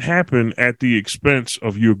doesn't happen at the expense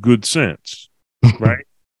of your good sense, right?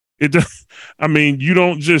 It does. I mean, you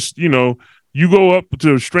don't just, You go up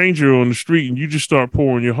to a stranger on the street and you just start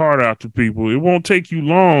pouring your heart out to people. It won't take you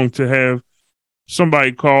long to have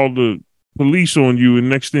somebody call the police on you, and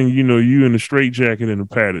next thing you know, you in a straitjacket in a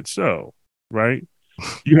padded cell, right?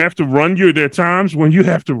 You have to there are times when you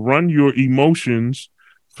have to run your emotions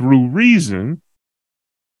through reason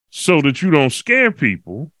so that you don't scare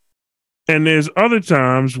people. And there's other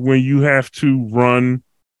times when you have to run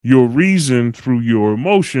your reason through your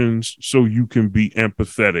emotions so you can be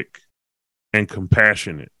empathetic and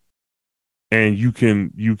compassionate, and you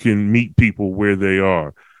can meet people where they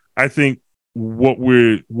are. I think what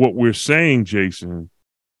we're saying, Jason,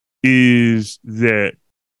 is that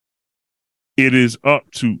it is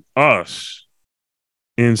up to us,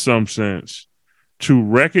 in some sense, to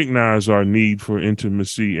recognize our need for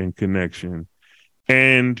intimacy and connection,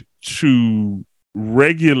 and to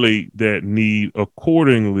regulate that need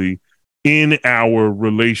accordingly in our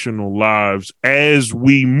relational lives as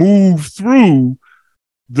we move through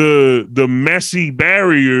the messy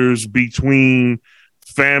barriers between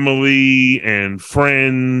family and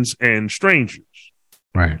friends and strangers.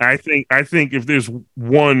 Right. I think if there's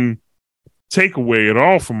one takeaway at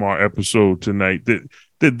all from our episode tonight,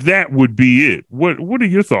 that would be it. What are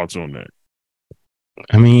your thoughts on that?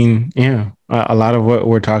 I mean, yeah, a lot of what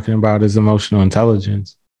we're talking about is emotional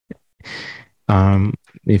intelligence.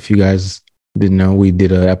 If you guys didn't know, we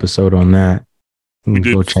did an episode on that. We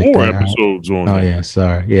did 4 episodes on that. Oh, yeah,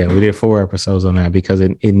 sorry. Yeah, we did 4 episodes on that because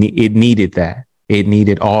it needed that. It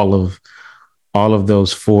needed all of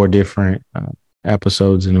those 4 different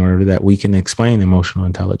episodes in order that we can explain emotional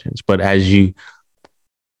intelligence. But as you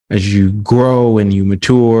grow and you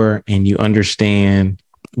mature and you understand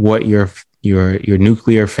what your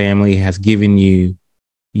nuclear family has given you,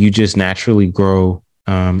 you just naturally grow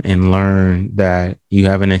and learn that you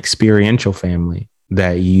have an experiential family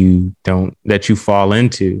that you fall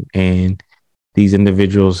into, and these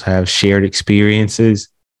individuals have shared experiences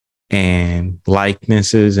and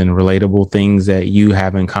likenesses and relatable things that you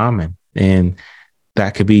have in common, and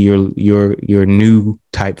that could be your new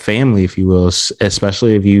type family, if you will,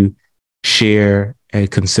 especially if you share a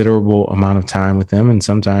considerable amount of time with them. And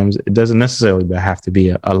sometimes it doesn't necessarily have to be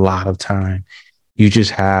a lot of time. You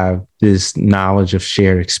just have this knowledge of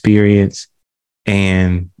shared experience,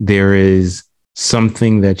 and there is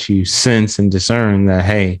something that you sense and discern that,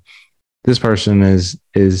 hey, this person is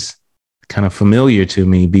kind of familiar to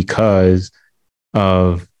me because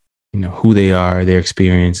of, who they are, their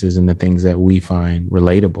experiences, and the things that we find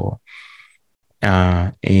relatable.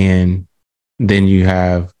 And then you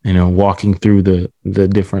have, walking through the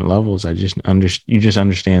different levels. You just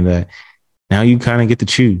understand that now you kind of get to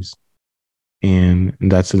choose. And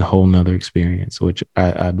that's a whole nother experience, which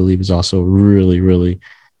I believe is also really, really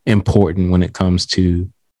important when it comes to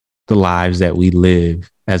the lives that we live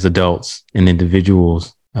as adults and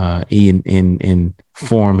individuals in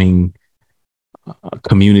forming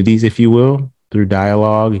communities, if you will, through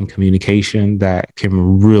dialogue and communication that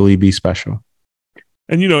can really be special.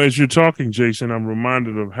 And, as you're talking, Jason, I'm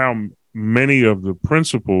reminded of how many of the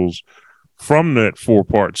principles from that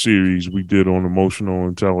 4-part series we did on emotional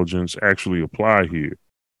intelligence actually apply here,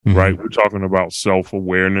 right? We're talking about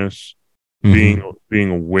self-awareness, being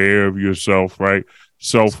aware of yourself, right?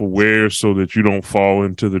 Self-aware so that you don't fall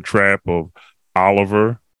into the trap of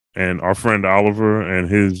Oliver and our friend Oliver and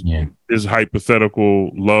his hypothetical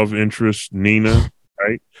love interest, Nina,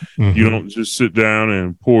 right? You don't just sit down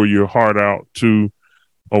and pour your heart out to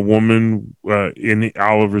a woman in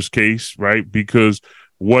Oliver's case, right? Because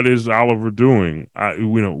what is Oliver doing?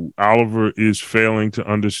 Oliver is failing to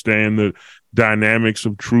understand the dynamics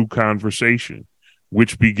of true conversation,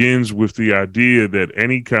 which begins with the idea that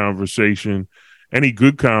any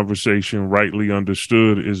good conversation, rightly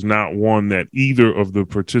understood, is not one that either of the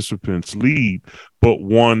participants lead, but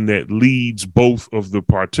one that leads both of the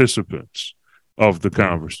participants of the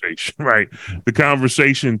conversation, right? The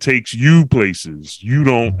conversation takes you places. You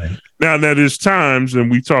don't. Right. Now, there's times, and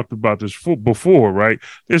we talked about this before, right?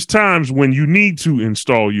 There's times when you need to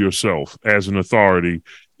install yourself as an authority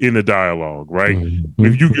in a dialogue, right?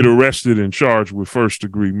 If you get arrested and charged with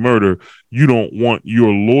first-degree murder, you don't want your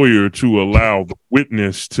lawyer to allow the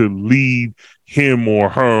witness to lead him or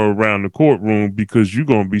her around the courtroom, because you're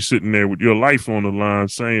going to be sitting there with your life on the line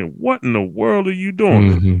saying, what in the world are you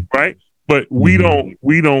doing, right? But we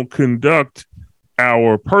don't conduct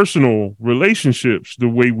our personal relationships the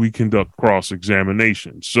way we conduct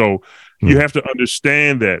cross-examination. So you have to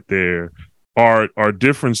understand that there are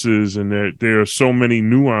differences, and there are so many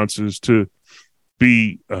nuances to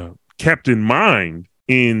be kept in mind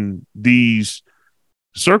in these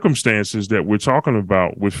circumstances that we're talking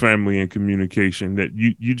about with family and communication, that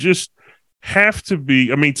you just have to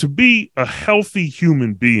be, I mean, to be a healthy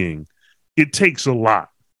human being, it takes a lot,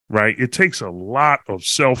 right? It takes a lot of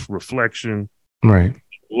self-reflection, right?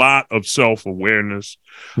 A lot of self-awareness,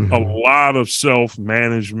 a lot of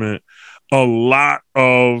self-management, a lot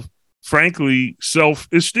of, frankly,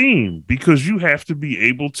 self-esteem, because you have to be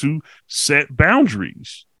able to set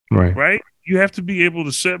boundaries, right? You have to be able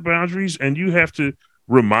to set boundaries, and you have to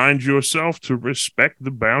remind yourself to respect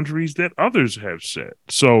the boundaries that others have set.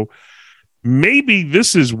 So maybe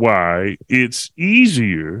this is why it's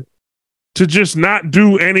easier to just not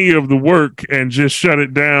do any of the work and just shut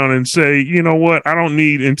it down and say, you know what, I don't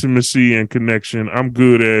need intimacy and connection. I'm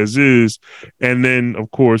good as is. And then, of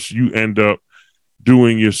course, you end up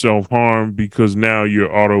doing yourself harm because now you're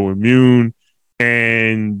autoimmune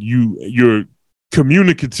and you're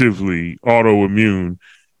communicatively autoimmune,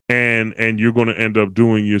 and you're going to end up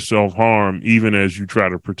doing yourself harm even as you try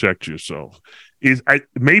to protect yourself.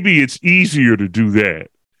 Maybe it's easier to do that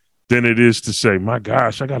than it is to say, my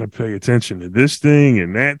gosh, I got to pay attention to this thing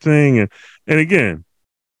and that thing. And again,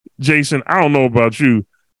 Jason, I don't know about you.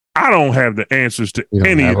 I don't have the answers to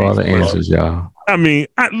any of these all the answers, y'all. I mean,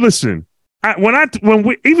 listen,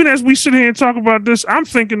 even as we sit here and talk about this, I'm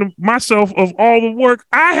thinking to myself of all the work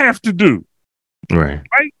I have to do. Right.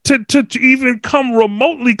 To even come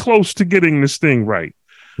remotely close to getting this thing right.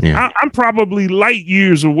 Yeah. I'm probably light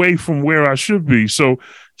years away from where I should be. So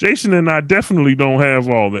Jason and I definitely don't have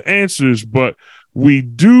all the answers, but we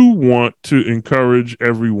do want to encourage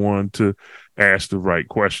everyone to ask the right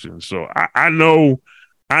questions. So I know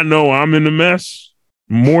I'm in the mess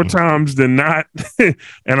more times than not.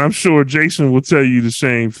 And I'm sure Jason will tell you the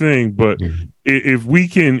same thing. But if we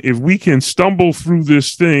can stumble through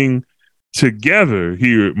this thing together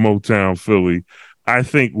here at Motown Philly, I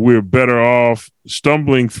think we're better off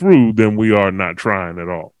stumbling through than we are not trying at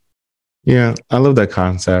all. Yeah, I love that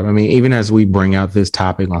concept. I mean, even as we bring out this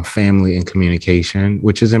topic on family and communication,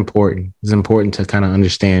 which is important, it's important to kind of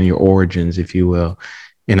understand your origins, if you will,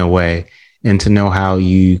 in a way, and to know how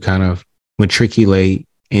you kind of matriculate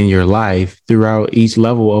in your life throughout each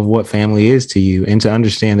level of what family is to you, and to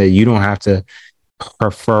understand that you don't have to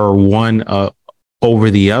prefer one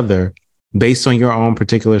over the other based on your own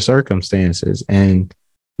particular circumstances. And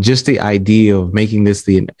just the idea of making this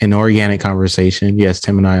an organic conversation. Yes,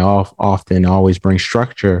 Tim and I often always bring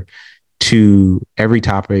structure to every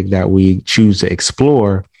topic that we choose to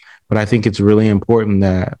explore. But I think it's really important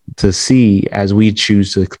to see as we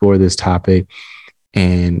choose to explore this topic,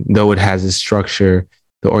 and though it has a structure,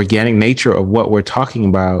 the organic nature of what we're talking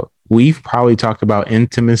about, we've probably talked about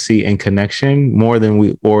intimacy and connection more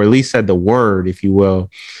than or at least said the word, if you will,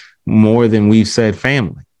 more than we've said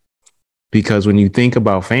family. Because when you think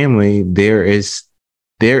about family, there is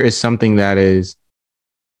something that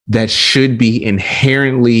should be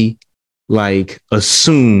inherently like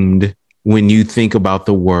assumed when you think about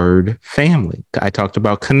the word family. I talked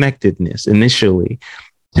about connectedness initially.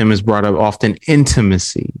 Tim has brought up often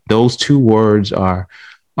intimacy. Those two words are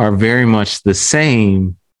very much the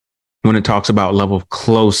same when it talks about level of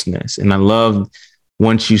closeness. And I love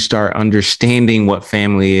once you start understanding what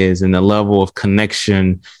family is and the level of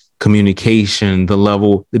connection, communication,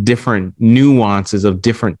 the different nuances of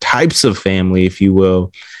different types of family, if you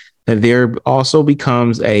will, that there also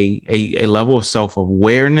becomes a level of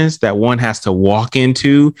self-awareness that one has to walk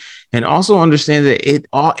into, and also understand that it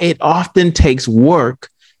often takes work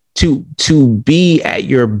to be at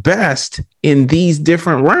your best in these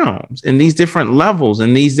different realms, in these different levels,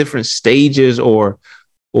 in these different stages or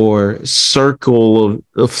circle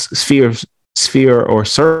of sphere or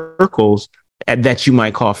circles that you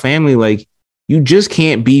might call family. Like, you just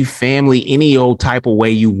can't be family any old type of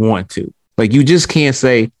way you want to. Like, you just can't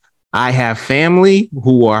say, I have family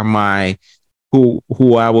who are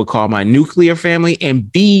who I would call my nuclear family, and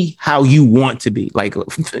be how you want to be. Like,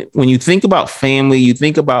 when you think about family, you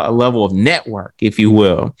think about a level of network, if you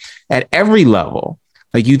will, at every level.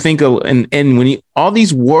 Like, you think of, and when all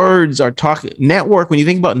these words are talking network, when you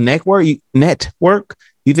think about network,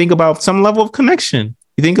 you think about some level of connection.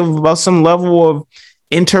 You think about some level of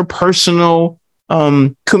interpersonal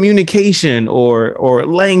communication or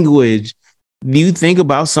language. You think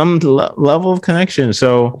about some level of connection.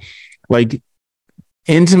 So, like,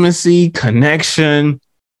 intimacy, connection,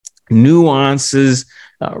 nuances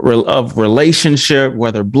of relationship,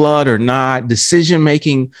 whether blood or not,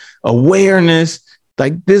 decision-making, awareness,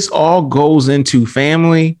 like, this all goes into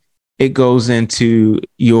family. It goes into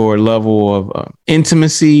your level of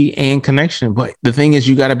intimacy and connection. But the thing is,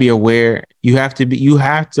 you got to be aware. You have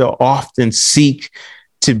to often seek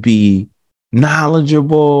to be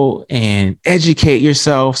knowledgeable and educate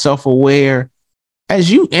yourself, self-aware as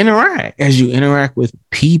you interact with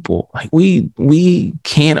people, like we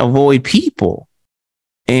can't avoid people.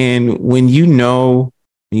 And when you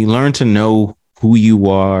learn to know who you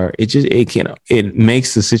are, it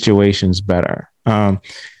makes the situations better.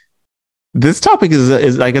 This topic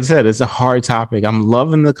is like I said, it's a hard topic. I'm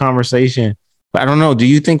loving the conversation, but I don't know. Do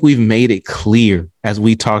you think we've made it clear as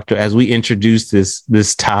we introduced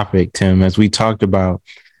this topic, Tim, as we talked about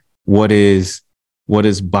what is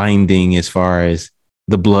binding as far as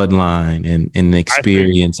the bloodline and the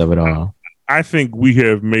experience of it all? I think we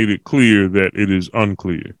have made it clear that it is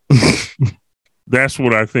unclear. That's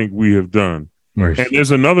what I think we have done. Right. And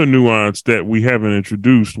there's another nuance that we haven't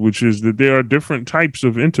introduced, which is that there are different types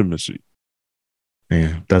of intimacy.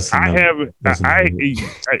 Yeah,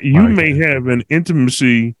 you may have an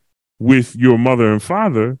intimacy with your mother and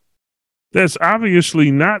father that's obviously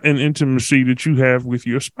not an intimacy that you have with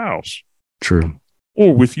your spouse. True.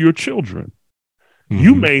 Or with your children. Mm-hmm.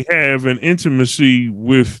 You may have an intimacy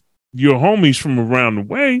with your homies from around the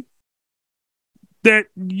way that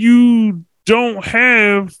you don't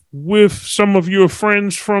have with some of your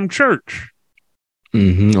friends from church.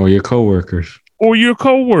 Mm-hmm. Or your coworkers. Or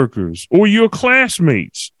your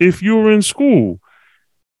classmates if you're in school.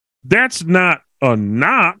 That's not a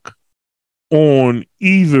knock on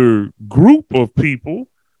either group of people.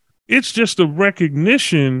 It's just a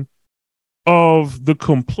recognition of the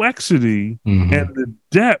complexity and the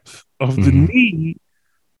depth of the need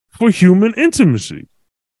for human intimacy.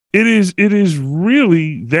 It is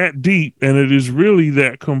really that deep, and it is really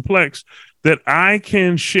that complex that I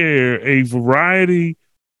can share a variety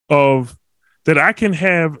of that I can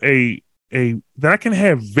have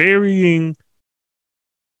varying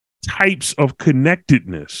types of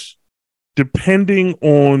connectedness depending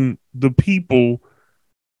on the people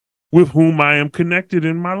with whom I am connected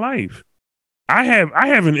in my life. I have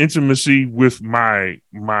an intimacy with my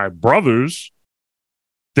brothers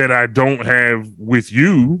that I don't have with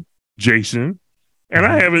you, Jason, and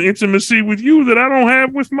I have an intimacy with you that I don't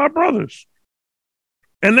have with my brothers.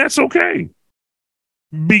 And that's okay.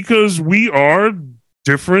 Because we are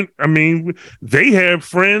different. I mean, they have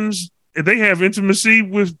friends, they have intimacy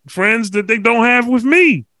with friends that they don't have with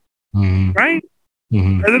me. Mm-hmm. Right?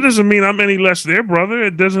 Mm-hmm. And that doesn't mean I'm any less their brother.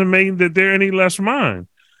 It doesn't mean that they're any less mine.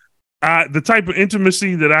 The type of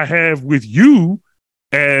intimacy that I have with you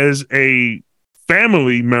as a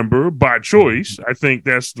family member by choice, I think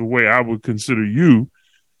that's the way I would consider you,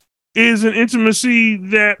 is an intimacy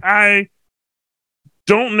that I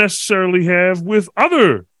don't necessarily have with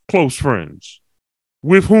other close friends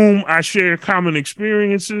with whom I share common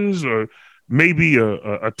experiences or maybe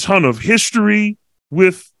a ton of history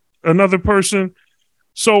with another person.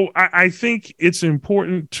 So I think it's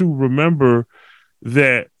important to remember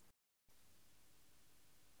that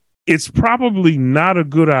it's probably not a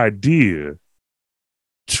good idea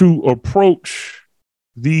to approach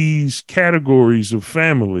these categories of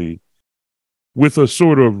family with a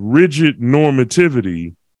sort of rigid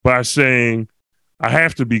normativity by saying, I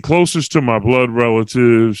have to be closest to my blood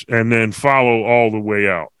relatives and then follow all the way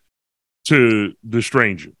out to the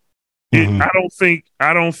stranger. I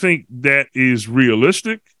don't think that is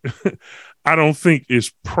realistic. I don't think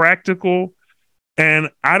it's practical. And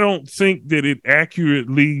I don't think that it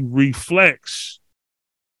accurately reflects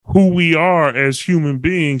who we are as human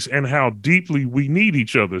beings and how deeply we need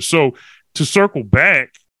each other. So to circle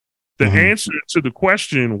back, the answer to the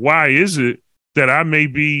question, why is it that I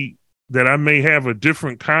may have a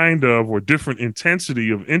different kind of or different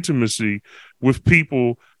intensity of intimacy with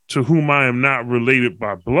people to whom I am not related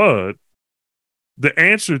by blood? The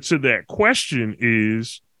answer to that question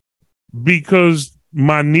is because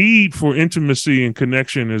my need for intimacy and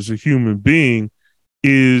connection as a human being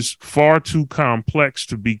is far too complex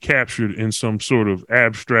to be captured in some sort of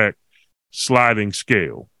abstract sliding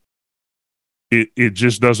scale. It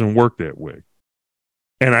just doesn't work that way.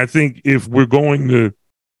 And I think if we're going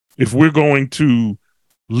to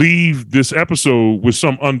leave this episode with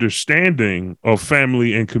some understanding of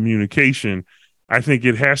family and communication, I think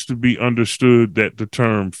it has to be understood that the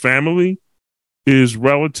term family is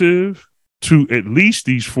relative to at least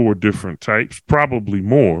these four different types, probably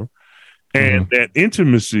more, and that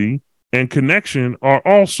intimacy and connection are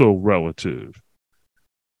also relative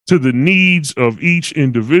to the needs of each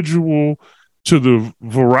individual, to the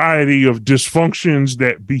variety of dysfunctions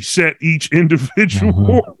that beset each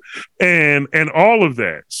individual, and all of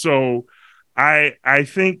that. So I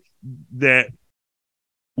think that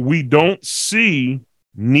we don't see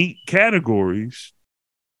neat categories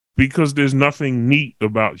because there's nothing neat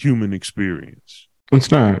about human experience. It's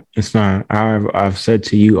not. It's not. I've said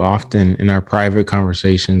to you often in our private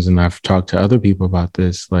conversations, and I've talked to other people about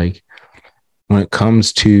this. Like when it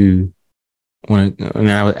comes to when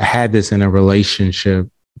I had this in a relationship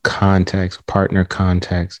context, partner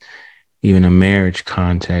context, even a marriage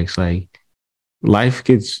context, like life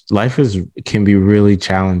is can be really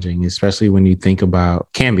challenging, especially when you think about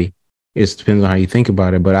can be. It depends on how you think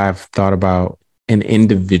about it. But I've thought about an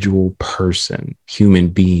individual person, human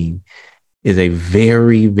being, is a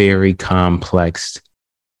very, very complex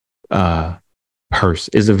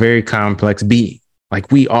person, is a very complex being.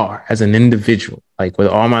 Like we are as an individual, like with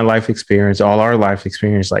all my life experience, all our life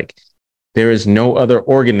experience, like there is no other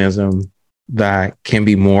organism that can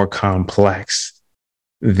be more complex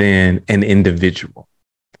than an individual.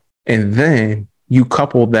 And then you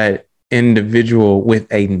couple that individual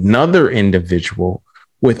with another individual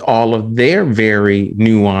with all of their very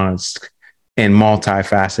nuanced and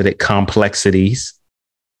multifaceted complexities.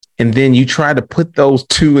 And then you try to put those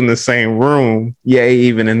two in the same room, yay,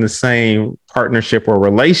 even in the same partnership or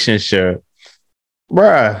relationship,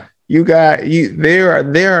 bruh. There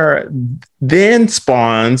are then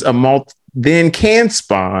spawns then can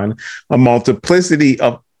spawn a multiplicity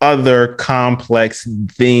of other complex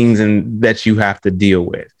things and that you have to deal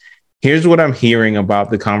with. Here's what I'm hearing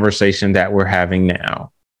about the conversation that we're having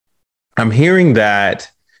now. I'm hearing that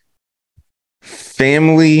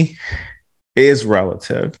family is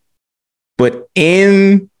relative, but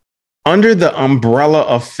in under the umbrella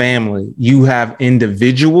of family, you have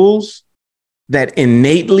individuals that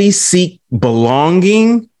innately seek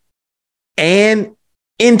belonging and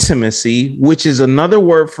intimacy, which is another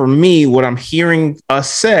word for me, what I'm hearing us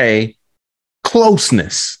say,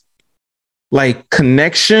 closeness. Like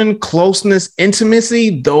connection, closeness,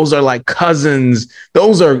 intimacy, those are like cousins.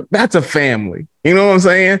 That's a family. You know what I'm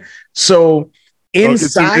saying? So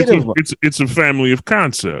inside it's a family of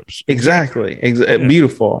concepts. Exactly.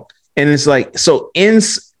 Beautiful. And it's like, so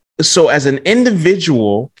as an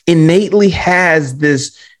individual innately has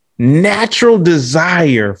this natural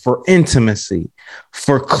desire for intimacy,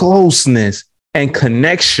 for closeness and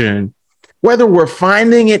connection, whether we're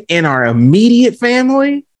finding it in our immediate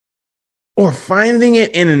family or finding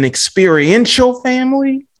it in an experiential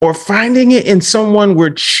family or finding it in someone we're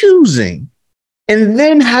choosing. And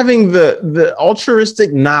then having the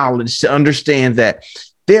altruistic knowledge to understand that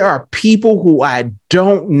there are people who I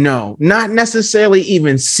don't know, not necessarily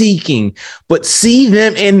even seeking, but see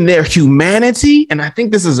them in their humanity. And I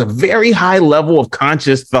think this is a very high level of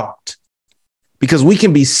conscious thought because we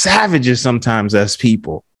can be savages sometimes as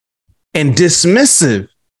people and dismissive,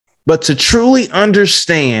 but to truly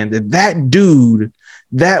understand that that dude,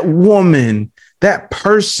 that woman, that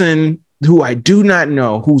person who I do not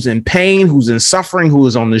know, who's in pain, who's in suffering, who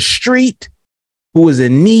is on the street, who is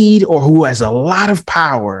in need, or who has a lot of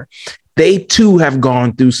power, they too have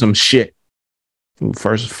gone through some shit.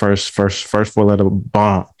 First four-letter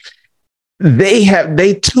bomb.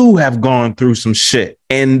 They too have gone through some shit.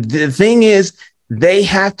 And the thing is, we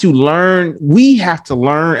have to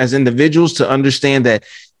learn as individuals to understand that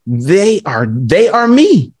they are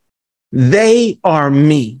me. They are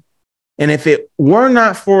me. And if it were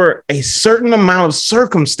not for a certain amount of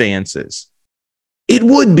circumstances, it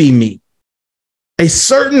would be me. A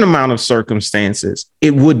certain amount of circumstances,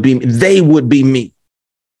 they would be me.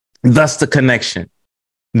 Thus the connection,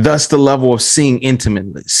 thus the level of seeing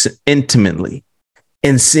intimately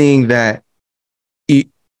and seeing that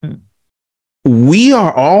we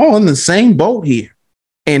are all in the same boat here.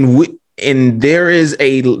 And there is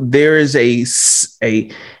an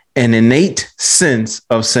innate sense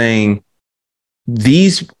of saying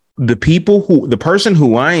the person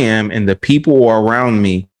who I am and the people who are around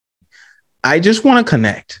me, I just want to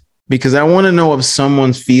connect because I want to know if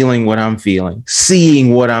someone's feeling what I'm feeling,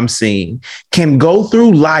 seeing what I'm seeing, can go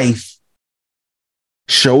through life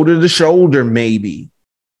shoulder to shoulder, maybe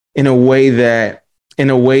in a way that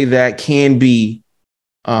can be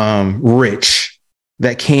rich,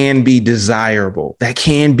 that can be desirable, that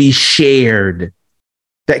can be shared,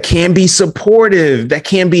 that can be supportive, that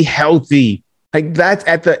can be healthy. Like that's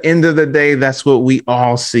at the end of the day, that's what we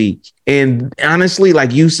all seek. And honestly,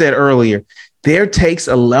 like you said earlier, there takes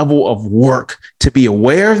a level of work to be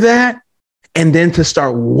aware of that and then to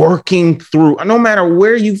start working through, no matter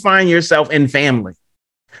where you find yourself in family,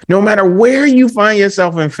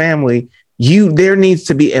 there needs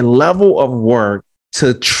to be a level of work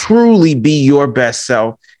to truly be your best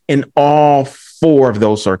self in all four of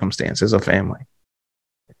those circumstances of family.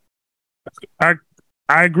 I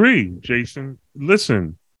agree, Jason.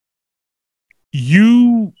 Listen,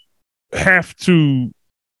 you have to,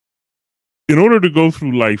 in order to go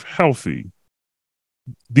through life healthy,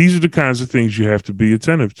 these are the kinds of things you have to be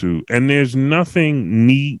attentive to. And there's nothing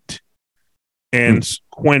neat and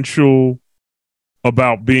sequential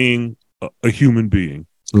about being a human being.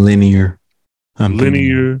 Linear,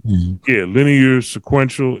 linear,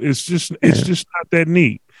 sequential. It's just not that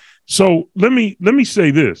neat. So let me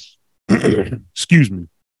say this. Excuse me.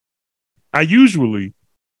 I usually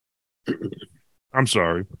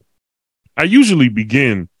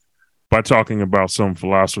begin by talking about some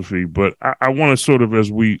philosophy, but I want to sort of,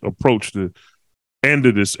 as we approach the end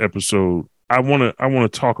of this episode, I want to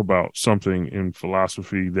talk about something in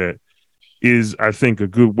philosophy that is, I think, a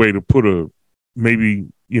good way to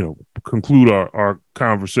conclude our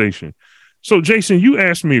conversation. So, Jason, you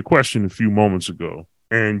asked me a question a few moments ago,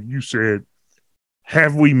 and you said,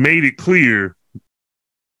 have we made it clear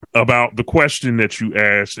about the question that you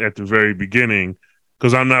asked at the very beginning?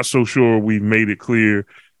 Because I'm not so sure we've made it clear.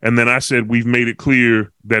 And then I said, we've made it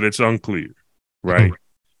clear that it's unclear, right?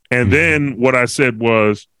 And then what I said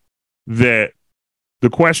was that the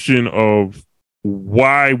question of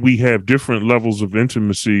why we have different levels of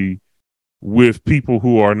intimacy with people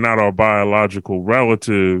who are not our biological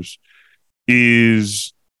relatives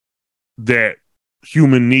is that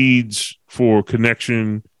human needs for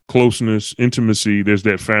connection, closeness, intimacy, there's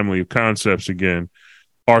that family of concepts again,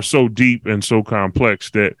 are so deep and so complex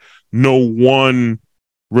that no one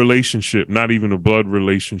relationship, not even a blood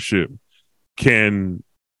relationship, can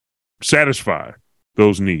satisfy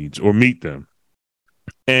those needs or meet them.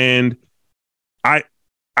 And I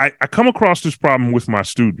come across this problem with my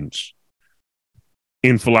students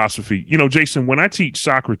in philosophy. You know, Jason, when I teach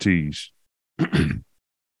Socrates,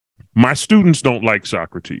 my students don't like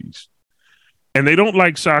Socrates. And they don't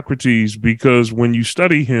like Socrates because when you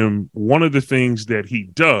study him, one of the things that he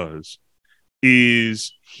does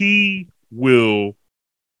is he will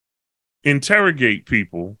interrogate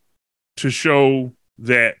people to show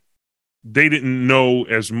that they didn't know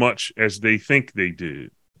as much as they think they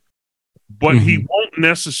did. But he won't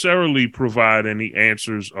necessarily provide any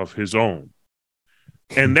answers of his own.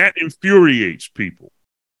 And that infuriates people.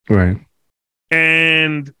 Right.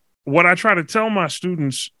 And what I try to tell my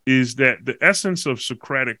students is that the essence of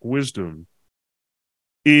Socratic wisdom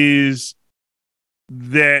is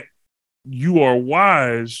that you are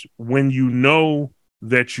wise when you know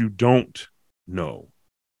that you don't know.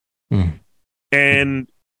 And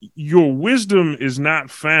your wisdom is not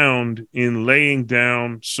found in laying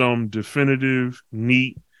down some definitive,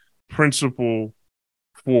 neat principle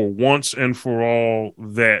for once and for all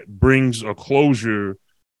that brings a closure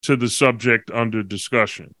to the subject under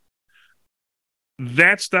discussion.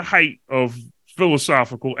 That's the height of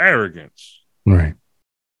philosophical arrogance. Right.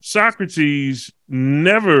 Socrates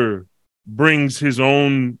never brings his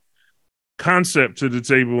own concept to the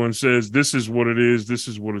table and says, this is what it is, this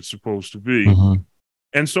is what it's supposed to be.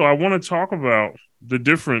 And so I want to talk about the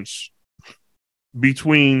difference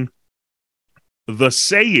between the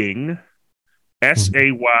saying,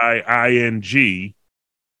 S-A-Y-I-N-G,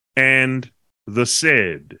 and the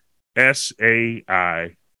said,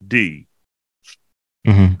 S-A-I-D.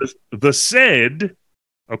 The said,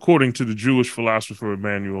 according to the Jewish philosopher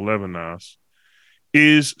Emmanuel Levinas,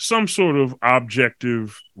 is some sort of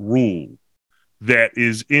objective rule that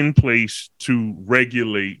is in place to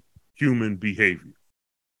regulate human behavior.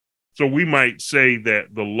 So we might say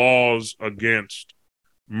that the laws against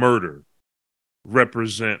murder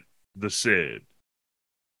represent the said.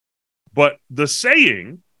 But the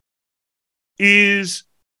saying is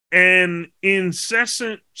an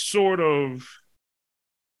incessant sort of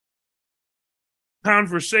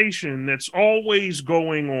conversation that's always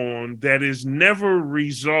going on, that is never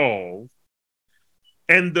resolved.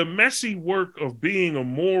 And the messy work of being a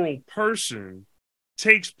moral person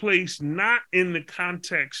takes place not in the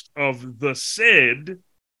context of the said,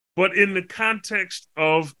 but in the context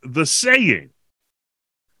of the saying.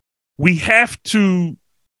 We have to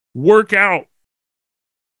work out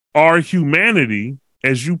our humanity,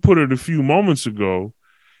 as you put it a few moments ago,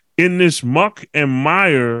 in this muck and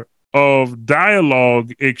mire of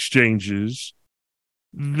dialogue exchanges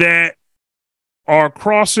that are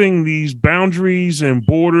crossing these boundaries and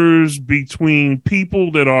borders between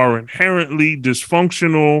people that are inherently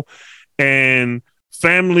dysfunctional and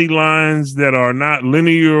family lines that are not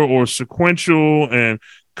linear or sequential and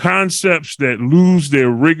concepts that lose their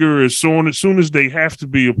rigor as soon as they have to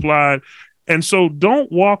be applied. And so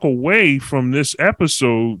don't walk away from this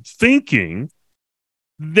episode thinking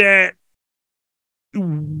that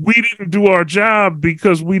we didn't do our job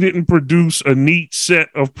because we didn't produce a neat set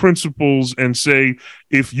of principles and say,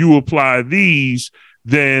 if you apply these,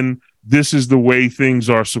 then this is the way things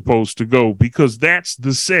are supposed to go, because that's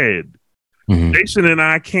the said. Jason and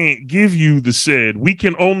I can't give you the said. We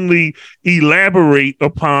can only elaborate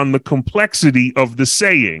upon the complexity of the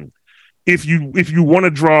saying. If you want to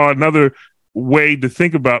draw another way to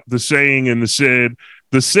think about the saying and the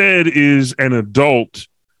said is an adult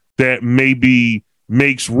that maybe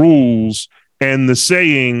makes rules, and the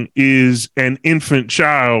saying is an infant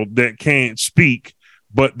child that can't speak,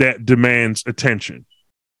 but that demands attention.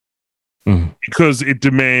 Because it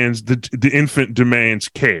demands, the infant demands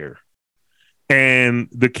care. And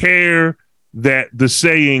the care that the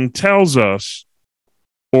saying tells us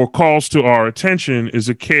or calls to our attention is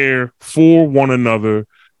a care for one another,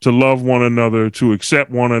 to love one another, to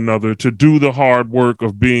accept one another, to do the hard work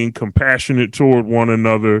of being compassionate toward one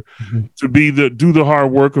another, to do the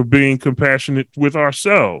hard work of being compassionate with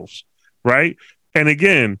ourselves, right? And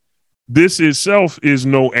again, this itself is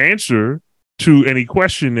no answer to any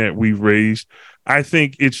question that we've raised. I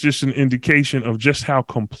think it's just an indication of just how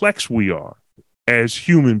complex we are as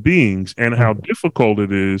human beings and how difficult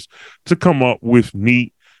it is to come up with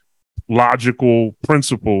neat, logical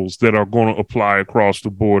principles that are going to apply across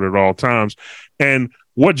the board at all times. And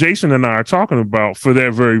what Jason and I are talking about, for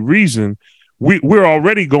that very reason, we're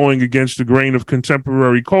already going against the grain of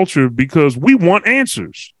contemporary culture because we want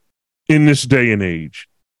answers in this day and age.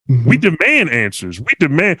 We demand answers. We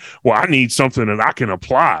demand, well, I need something that I can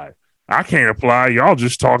apply. I can't apply. Y'all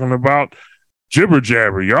just talking about jibber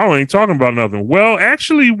jabber. Y'all ain't talking about nothing. Well,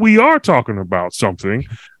 actually, we are talking about something.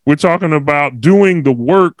 We're talking about doing the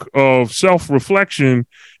work of self-reflection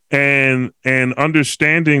and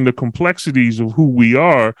understanding the complexities of who we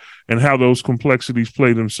are and how those complexities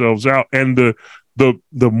play themselves out. And the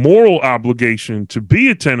moral obligation to be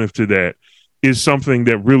attentive to that is something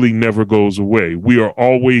that really never goes away. We are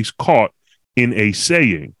always caught in a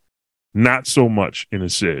saying, not so much in a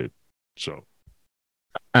said. So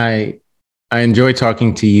I enjoy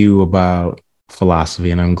talking to you about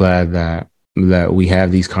philosophy, and I'm glad that we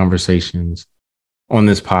have these conversations on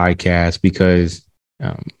this podcast because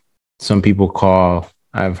some people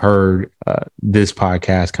I've heard this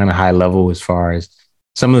podcast kind of high level as far as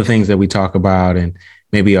some of the things that we talk about and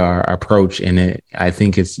maybe our approach in it. I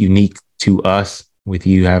think it's unique to us with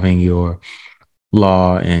you having your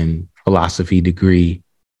law and philosophy degree.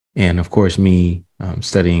 And of course, me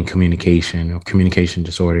studying communication or communication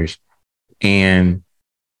disorders. And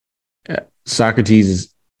Socrates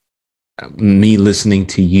is me listening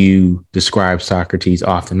to you describe Socrates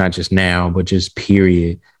often, not just now, but just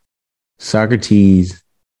period. Socrates,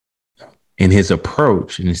 in his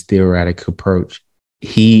approach, in his theoretic approach,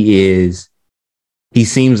 he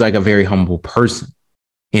seems like a very humble person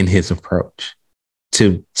in his approach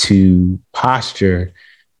to posture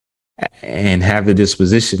and have the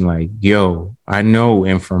disposition like, yo, I know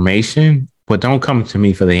information, but don't come to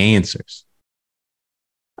me for the answers.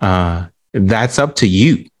 That's up to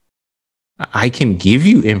you. I can give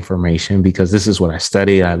you information because this is what I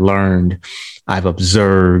studied, I learned, I've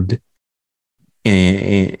observed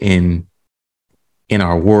in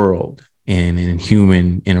our world and in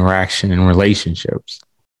human interaction and relationships.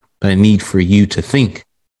 But I need for you to think.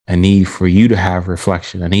 I need for you to have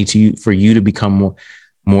reflection. I need for you to become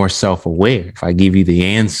more self-aware. If I give you the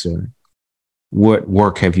answer, what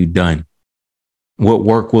work have you done? What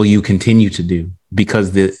work will you continue to do?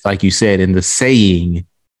 Because like you said, in the saying,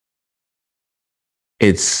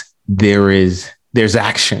 there's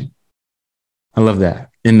action. I love that.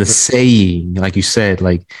 In the saying, like you said,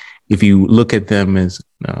 like if you look at them as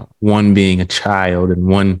one being a child and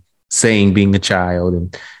one saying being a child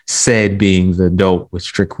and said being the adult with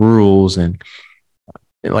strict rules, and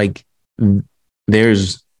like the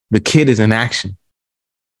kid is in action.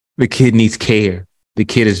 The kid needs care. The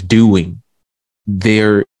kid is doing.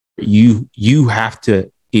 You have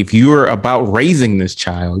to, if you're about raising this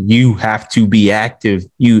child, you have to be active.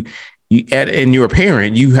 And you're a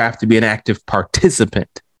parent, you have to be an active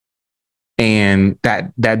participant. And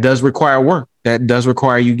that does require work. That does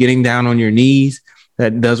require you getting down on your knees.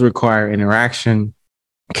 That does require interaction,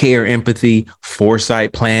 care, empathy,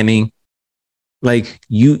 foresight, planning. Like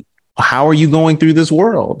how are you going through this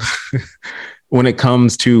world when it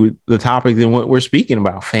comes to the topic and what we're speaking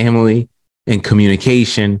about, family and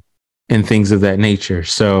communication and things of that nature.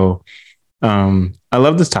 So I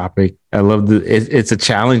love this topic. It's a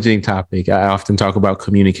challenging topic. I often talk about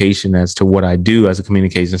communication as to what I do as a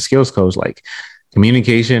communication skills coach. Like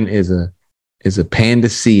communication is a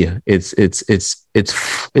panacea. It's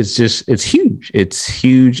huge. It's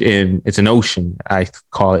huge, and it's an ocean. I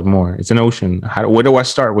call it more. It's an ocean. Where do I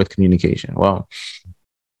start with communication? Well,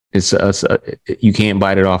 you can't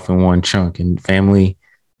bite it off in one chunk. And family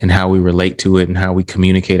and how we relate to it and how we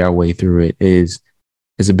communicate our way through it is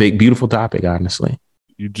It's a big, beautiful topic, honestly.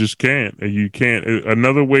 You just can't. You can't.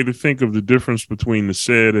 Another way to think of the difference between the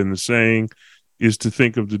said and the saying is to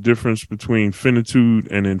think of the difference between finitude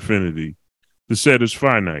and infinity. The said is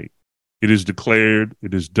finite. It is declared.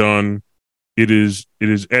 It is done. It is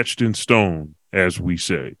etched in stone, as we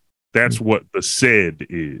say. That's what the said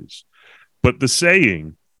is. But the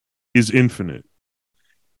saying is infinite.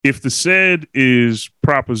 If the said is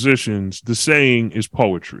propositions, the saying is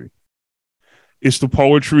poetry. It's the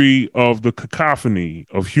poetry of the cacophony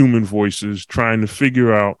of human voices trying to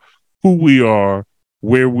figure out who we are,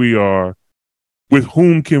 where we are, with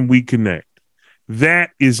whom can we connect.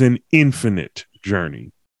 That is an infinite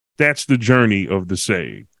journey. That's the journey of the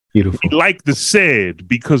saying. Beautiful. We like the said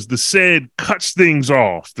because the said cuts things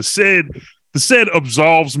off. The said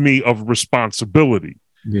absolves me of responsibility.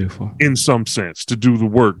 Beautiful. In some sense, to do the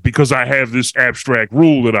work because I have this abstract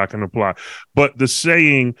rule that I can apply. But the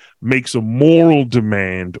saying makes a moral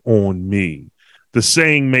demand on me. The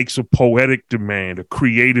saying makes a poetic demand, a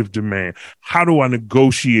creative demand. How do I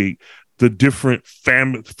negotiate the different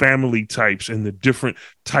family types and the different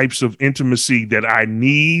types of intimacy that I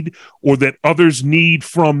need or that others need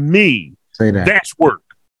from me? Say that. That's work.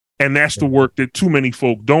 And that's the work that too many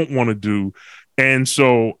folk don't want to do. And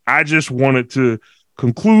so I just wanted to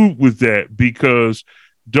conclude with that because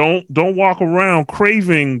don't walk around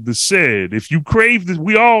craving the said. If you crave this,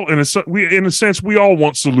 we all in a sense we all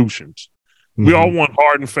want solutions. Mm-hmm. We all want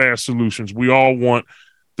hard and fast solutions. We all want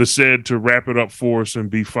the said to wrap it up for us and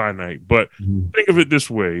be finite. But think of it this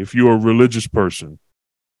way: if you're a religious person,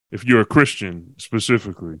 if you're a Christian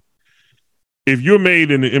specifically, if you're made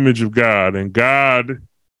in the image of God and God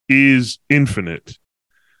is infinite,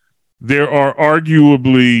 there are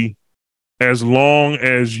arguably, as long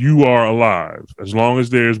as you are alive, as long as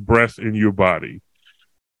there's breath in your body,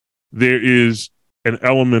 there is an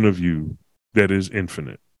element of you that is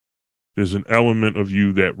infinite. There's an element of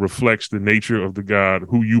you that reflects the nature of the God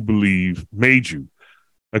who you believe made you.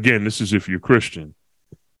 Again, this is if you're Christian.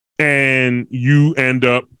 And you end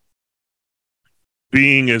up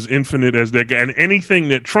being as infinite as that guy. And anything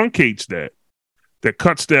that truncates that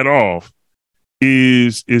cuts that off,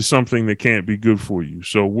 is something that can't be good for you.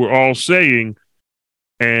 So we're all saying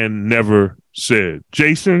and never said.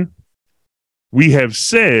 Jason, we have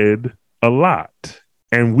said a lot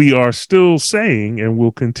and we are still saying and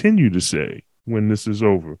will continue to say when this is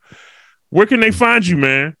over. Where can they find you,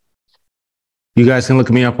 man? You guys can look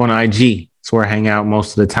me up on IG. It's where I hang out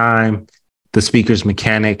most of the time. The Speaker's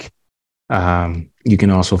Mechanic. You can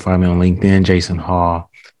also find me on LinkedIn, Jason Hall,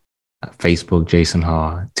 Facebook, Jason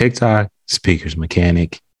Hall, TikTok, Speaker's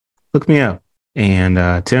Mechanic. Look me up.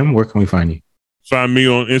 And Tim, where can we find you? Find me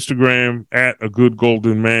on Instagram at A Good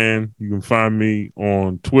Golden Man. You can find me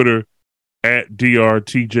on Twitter at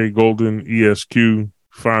DRTJ Golden ESQ.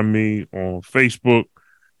 Find me on Facebook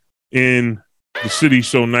in the city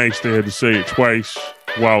so nice they had to say it twice.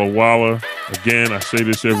 Walla Walla. Again, I say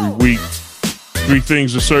this every week. 3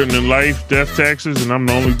 things are certain in life: death, taxes, and I'm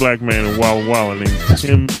the only black man in Walla Walla named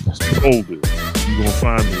Tim Golden. You're going to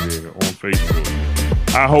find me there on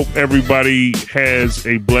Facebook. I hope everybody has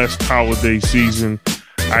a blessed holiday season.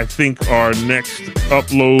 I think our next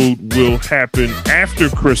upload will happen after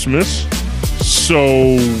Christmas.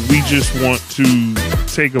 So we just want to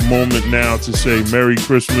take a moment now to say Merry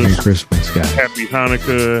Christmas. Merry Christmas, guys. Happy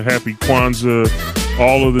Hanukkah, Happy Kwanzaa,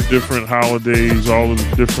 all of the different holidays, all of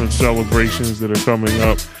the different celebrations that are coming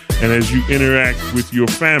up. And as you interact with your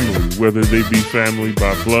family, whether they be family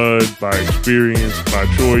by blood, by experience, by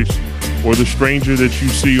choice, or the stranger that you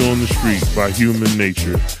see on the street by human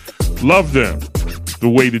nature, love them the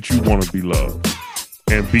way that you want to be loved.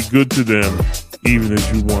 And be good to them even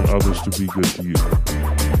as you want others to be good to you.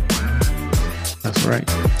 That's right.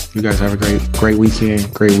 You guys have a great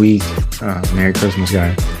weekend, great week. Merry Christmas,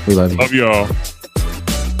 guys. We love you. Love y'all.